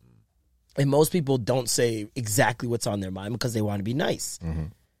nice. And most people don't say exactly what's on their mind because they want to be nice. Mm-hmm.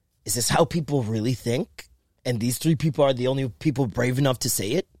 Is this how people really think? And these 3 people are the only people brave enough to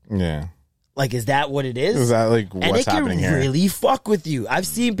say it? Yeah. Like, is that what it is? Is that like what's happening here? And it can really fuck with you. I've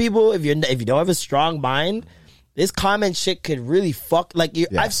seen people, if you don't have a strong mind, this comment shit could really fuck. Like,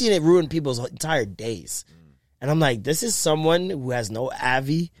 I've seen it ruin people's entire days. And I'm like, this is someone who has no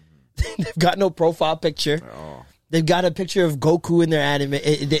Avi. They've got no profile picture. They've got a picture of Goku in their anime,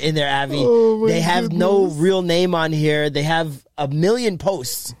 in their Avi. They have no real name on here. They have a million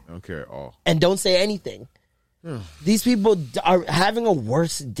posts. I don't care at all. And don't say anything. These people are having a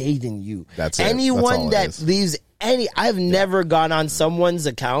worse day than you. That's it. Anyone That's all that leaves I've never gone on someone's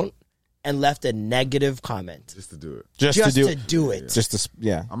account and left a negative comment. Just to do it. Just to do it. Just to,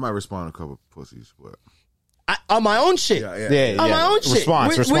 yeah. I might respond to a couple pussies, but on my own shit. Yeah. On my own shit.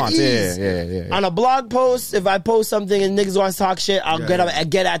 Response. With ease. Yeah. On a blog post, if I post something and niggas want to talk shit, I'll get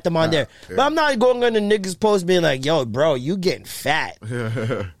at them on there. Yeah. But I'm not going on the niggas post being like, yo, bro, you getting fat.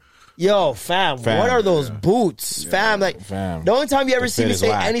 Yo, fam, what are those boots? Fam, the only time you ever see me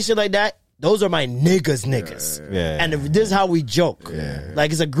say any shit like that, those are my niggas. Yeah. And this is how we joke. Yeah. Like,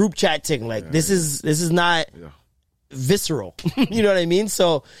 it's a group chat thing. Like, this is not visceral. You know what I mean?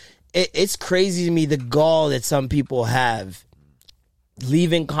 So it's crazy to me, the gall that some people have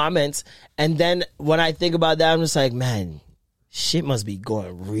leaving comments. And then when I think about that, I'm just like, man, shit must be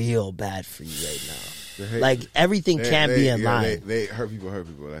going real bad for you right now. Like, everything can't be in line. They hurt people.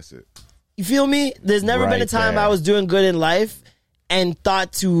 That's it. You feel me? There's never been a time I was doing good in life and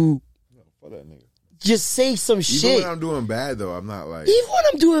thought to just say some shit. Even when I'm doing bad, though, I'm not like... Even when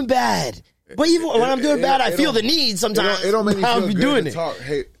I'm doing bad. But even when I'm doing bad, I feel the need sometimes. It don't make me I'll feel be good doing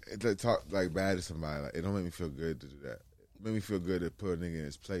to talk like bad to somebody. Like, it don't make me feel good to do that. It make me feel good to put a nigga in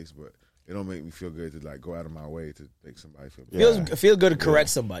his place, but it don't make me feel good to like go out of my way to make somebody feel bad. Feel good to correct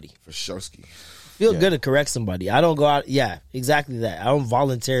somebody. For Shosky. Feel good to correct somebody. I don't go out. Yeah, exactly that. I don't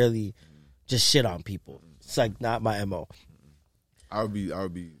voluntarily just shit on people. It's like not my MO. I would be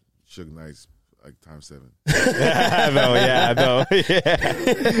Suge Knight's like times 7. I know.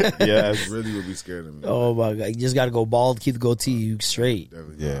 Yes. Really would be scared of me. Oh my God. You just got to go bald, keep the goatee straight.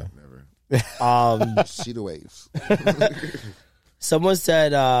 Definitely. Yeah. Never. See the waves. Someone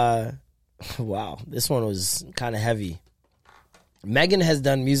said, wow, this one was kind of heavy. Megan has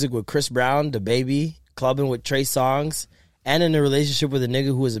done music with Chris Brown, DaBaby, clubbing with Trey Songz, and in a relationship with a nigga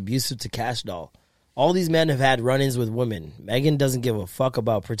who was abusive to Cash Doll. All these men have had run-ins with women. Megan doesn't give a fuck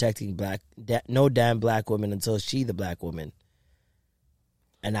about protecting no damn black women until she the black woman.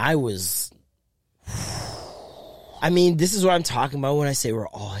 And I mean, this is what I'm talking about when I say we're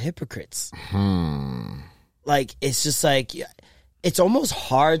all hypocrites. Like, it's just like, it's almost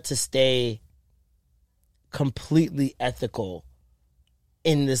hard to stay completely ethical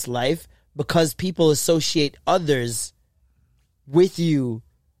in this life because people associate others with you,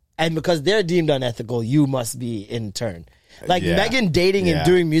 and because they're deemed unethical, you must be in turn. Like, Megan dating and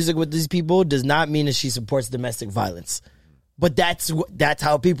doing music with these people does not mean that she supports domestic violence. But that's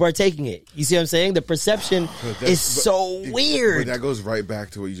how people are taking it. You see what I'm saying? The perception is so weird. But that goes right back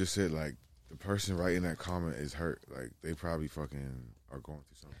to what you just said. Like, the person writing that comment is hurt. Like, they probably fucking are going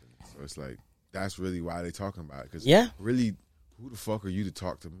through something. So it's like, that's really why they're talking about it. Because really, who the fuck are you to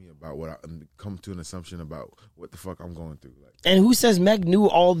talk to me about what I come to an assumption about what the fuck I'm going through? Like, and who says Meg knew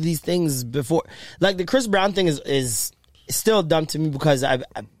all these things before? Like, the Chris Brown thing is still dumb to me because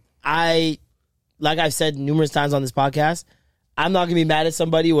I like I've said numerous times on this podcast, I'm not going to be mad at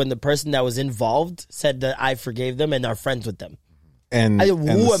somebody when the person that was involved said that I forgave them and are friends with them. And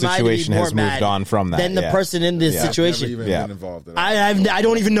the situation has moved on from that. Than the person in this situation. I've never even been involved in I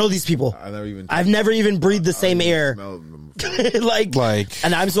don't even know these people. I've never even breathed the same air. like,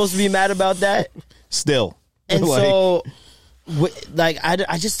 and I'm supposed to be mad about that? Still. And so, like,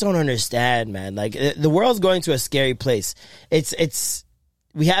 I just don't understand, man. Like, the world's going to a scary place.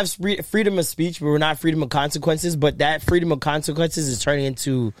 We have freedom of speech, but we're not freedom of consequences. But that freedom of consequences is turning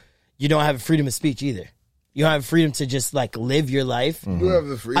into, you don't have freedom of speech either. You don't have freedom to just, like, live your life. You have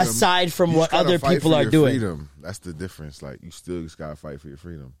the freedom. Aside from what other people are doing. Freedom. That's the difference. Like, you still just got to fight for your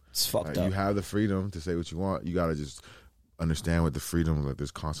freedom. It's fucked up. You have the freedom to say what you want. You got to just understand what the freedom, like,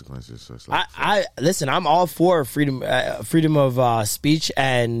 there's consequences. So it's like, listen, I'm all for freedom of speech,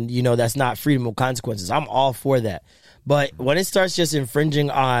 and, you know, that's not freedom of consequences. I'm all for that. But when it starts just infringing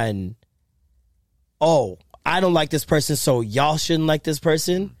on, oh, I don't like this person, so y'all shouldn't like this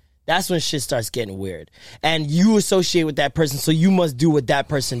person, that's when shit starts getting weird. And you associate with that person, so you must do what that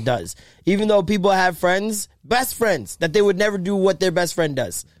person does. Even though people have friends, best friends, that they would never do what their best friend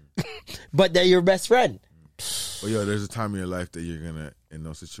does. But they're your best friend. Well, yo, there's a time in your life that you're going to, in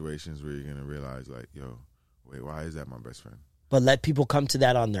those situations where you're going to realize, like, yo, wait, why is that my best friend? But let people come to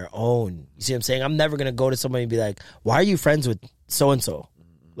that on their own. You see what I'm saying? I'm never going to go to somebody and be like, why are you friends with so-and-so?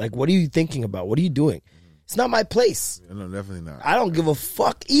 Like, what are you thinking about? What are you doing? It's not my place. No, definitely not. I don't give a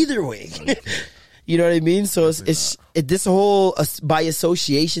fuck either way. You know what I mean? So it's this whole by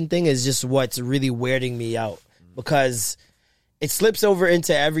association thing is just what's really weirding me out because it slips over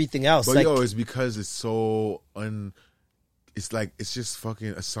into everything else. But like, yo, it's because it's so it's like, it's just fucking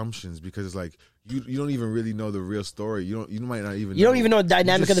assumptions because it's like, you don't even really know the real story. You might not even. You don't even know the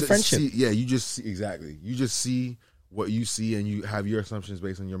dynamic of the friendship. You just see, exactly. You just see what you see, and you have your assumptions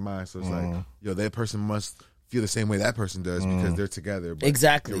based on your mind. So it's like, yo, that person must feel the same way that person does because they're together. But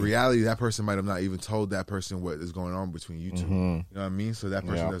exactly. In reality, that person might have not even told that person what is going on between you two. You know what I mean? So that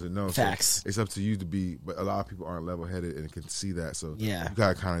person doesn't know. Facts. So it's up to you to be. But a lot of people aren't level headed and can see that. So you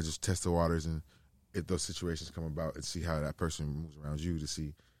gotta kind of just test the waters and if those situations come about and see how that person moves around you to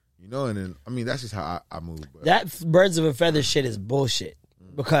see. You know, and then, I mean, that's just how I move. But. That birds of a feather shit is bullshit.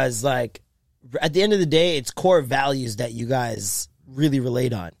 Because, like, at the end of the day, it's core values that you guys really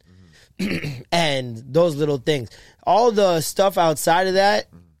relate on. And those little things. All the stuff outside of that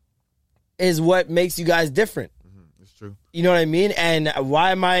is what makes you guys different. It's true. You know what I mean? And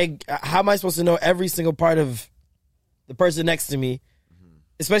how am I supposed to know every single part of the person next to me?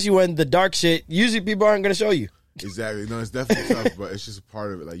 Especially when the dark shit, usually people aren't going to show you. Exactly. No, it's definitely tough, but it's just a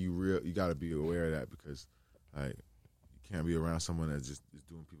part of it. Like, you got to be aware of that because, like, you can't be around someone that's just is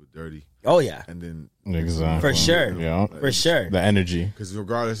doing people dirty. Oh yeah, and then exactly for sure, for sure, the energy. Because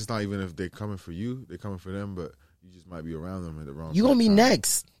regardless, it's not even if they're coming for you, they're coming for them, but you just might be around them at the wrong. You gonna be time.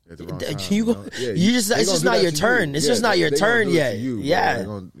 Next. At the wrong time, it's just not your turn. It's just not your turn yet.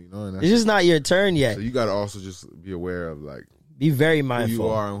 It's just not your turn yet. So you got to also just be aware of, like, be very mindful who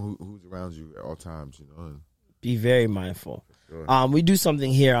you are and who's around you at all times. You know. Be very mindful. Sure. We do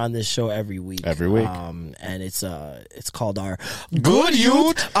something here on this show every week. And it's called our Good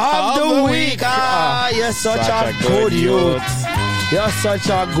Youth of the Week. You're such a good youth. You're such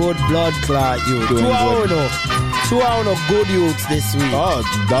a good blood clot youth. Two good youths this week. Oh,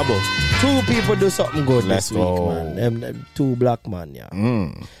 double. 2 people do something good this week, man. Them 2 black man, yeah.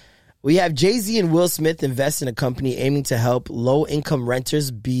 We have Jay-Z and Will Smith invest in a company aiming to help low-income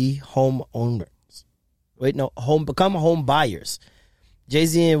renters be home owners. Become home buyers.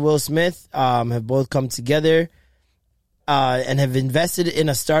 Jay-Z and Will Smith have both come together and have invested in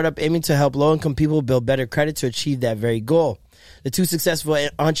a startup aiming to help low-income people build better credit to achieve that very goal. The two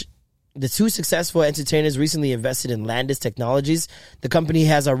successful entertainers recently invested in Landis Technologies. The company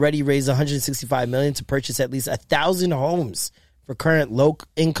has already raised $165 million to purchase at least 1,000 homes for current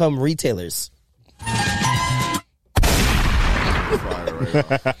low-income retailers.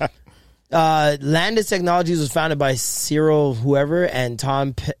 Landis Technologies was founded by Cyril Whoever and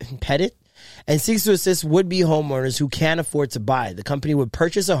Tom Pettit and seeks to assist would-be homeowners who can't afford to buy. The company would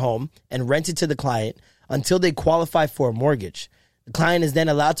purchase a home and rent it to the client until they qualify for a mortgage. The client is then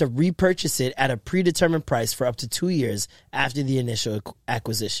allowed to repurchase it at a predetermined price for up to 2 years after the initial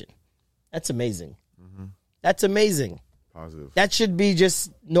acquisition. That's amazing. Mm-hmm. That's amazing. Positive. That should be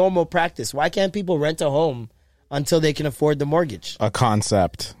just normal practice. Why can't people rent a home until they can afford the mortgage? A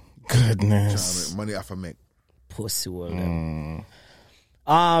concept. Goodness. Money off of me. Pussy world.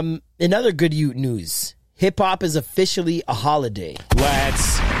 Another good news. Hip-hop is officially a holiday.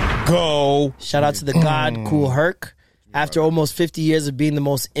 Let's go. Shout out to the God, Kool Herc. After almost 50 years of being the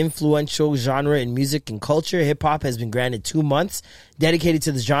most influential genre in music and culture, hip-hop has been granted 2 months dedicated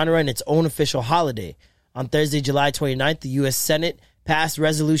to the genre and its own official holiday. On Thursday, July 29th, the U.S. Senate passed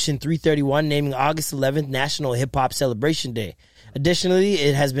Resolution 331 naming August 11th National Hip-Hop Celebration Day. Additionally,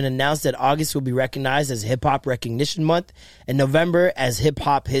 it has been announced that August will be recognized as Hip-Hop Recognition Month and November as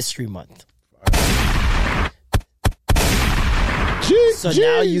Hip-Hop History Month. So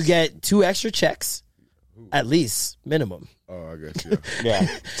now you get 2 extra checks, at least, minimum. Oh, I guess, yeah.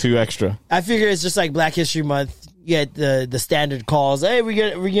 Yeah, 2 extra. I figure it's just like Black History Month. You get the standard calls. Hey, we're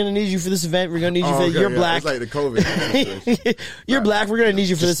gonna need you for this event. We're gonna need you for you're black. It's like the COVID. You're black. We're gonna need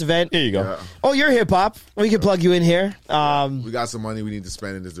you for this event. Here you go. Yeah. Oh, you're hip hop. We can plug you in here. We got some money we need to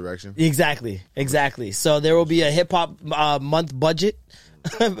spend in this direction. Exactly. So there will be a hip hop month budget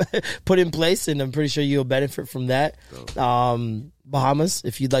put in place, and I'm pretty sure you'll benefit from that. Bahamas,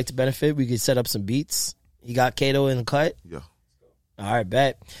 if you'd like to benefit, we could set up some beats. You got Kato in the cut? Yeah. All right,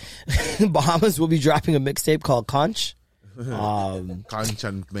 bet. Bahamas will be dropping a mixtape called Conch. Conch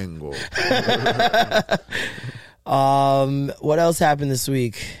and Mango. What else happened this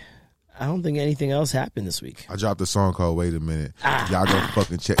week? I don't think anything else happened this week. I dropped a song called Wait a Minute. Y'all go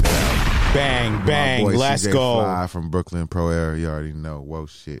fucking check that out. Bang, bang, My boy let's CJ go. Fly from Brooklyn Pro Air. You already know. Whoa,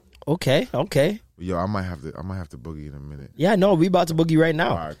 shit. Okay. Yo, I might have to boogie in a minute. Yeah, no, we about to boogie right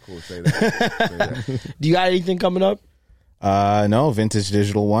now. All right, cool. Say that. Do you got anything coming up? No, Vintage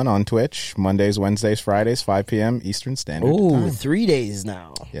Digital 1 on Twitch. Mondays, Wednesdays, Fridays, 5 p.m. Eastern Standard Time. 3 days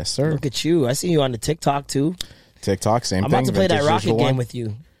now. Yes, sir. Look at you. I see you on the TikTok, too. TikTok, same I'm thing. about to play Vintage that Rocket Digital game 1. with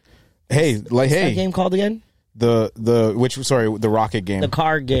you. Hey, What's that game called again? The Rocket game. The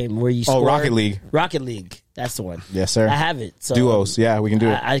card game where you score. Rocket League. Rocket League. That's the one. Yes, sir. I have it. So Duos. Yeah, we can do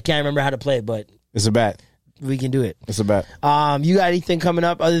it. I can't remember how to play, but It's a bet. we can do it. It's a bet. You got anything coming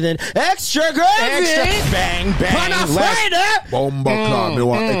up other than extra gravy? Bang, bang. Bomba Club. They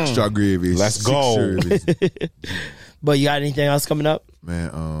want extra gravy. Let's go. But you got anything else coming up?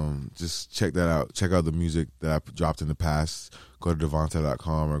 Man, just check that out. Check out the music that I dropped in the past. Go to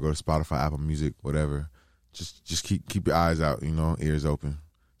Devonta.com or go to Spotify, Apple Music, whatever. Just keep your eyes out, ears open.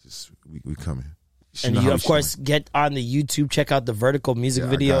 Just we coming. And you, of course, get on the YouTube. Check out the Vertical music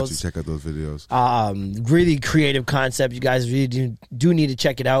videos. I got you. Check out those videos. Really creative concept. You guys really do need to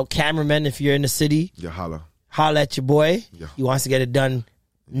check it out. Cameraman, if you're in the city, Yeah, holla at your boy. Yeah. He wants to get it done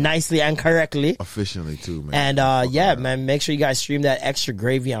nicely and correctly. efficiently too, man. And man, make sure you guys stream that Extra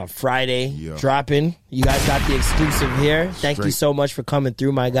Gravy on Friday. Yeah. Dropping. You guys got the exclusive here. Thank you Straight. so much for coming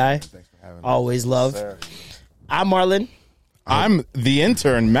through, my guy. Thanks for having me. Always love. I'm Marlon. I'm the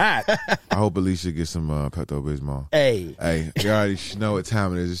intern, Matt. I hope Alicia gets some Pepto-Bismol. Hey. Hey, you already know what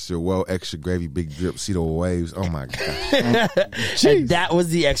time it is. It's your well extra gravy, big drip, see the waves. Oh my gosh. And that was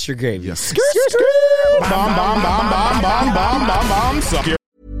the Extra Gravy. Yeah. Bomb, bomb, bomb, bomb, bomb, bomb, bomb, bomb. Suck your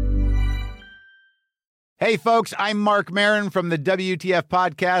Hey, folks, I'm Mark Maron from the WTF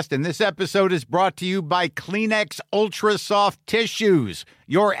Podcast, and this episode is brought to you by Kleenex Ultra Soft Tissues,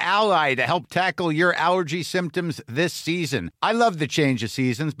 your ally to help tackle your allergy symptoms this season. I love the change of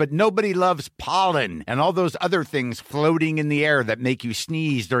seasons, but nobody loves pollen and all those other things floating in the air that make you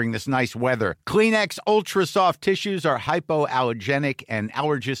sneeze during this nice weather. Kleenex Ultra Soft Tissues are hypoallergenic and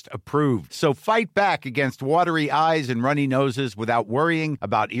allergist approved, so fight back against watery eyes and runny noses without worrying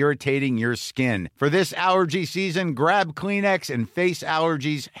about irritating your skin. For this allergy season, grab Kleenex and face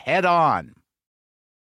allergies head on.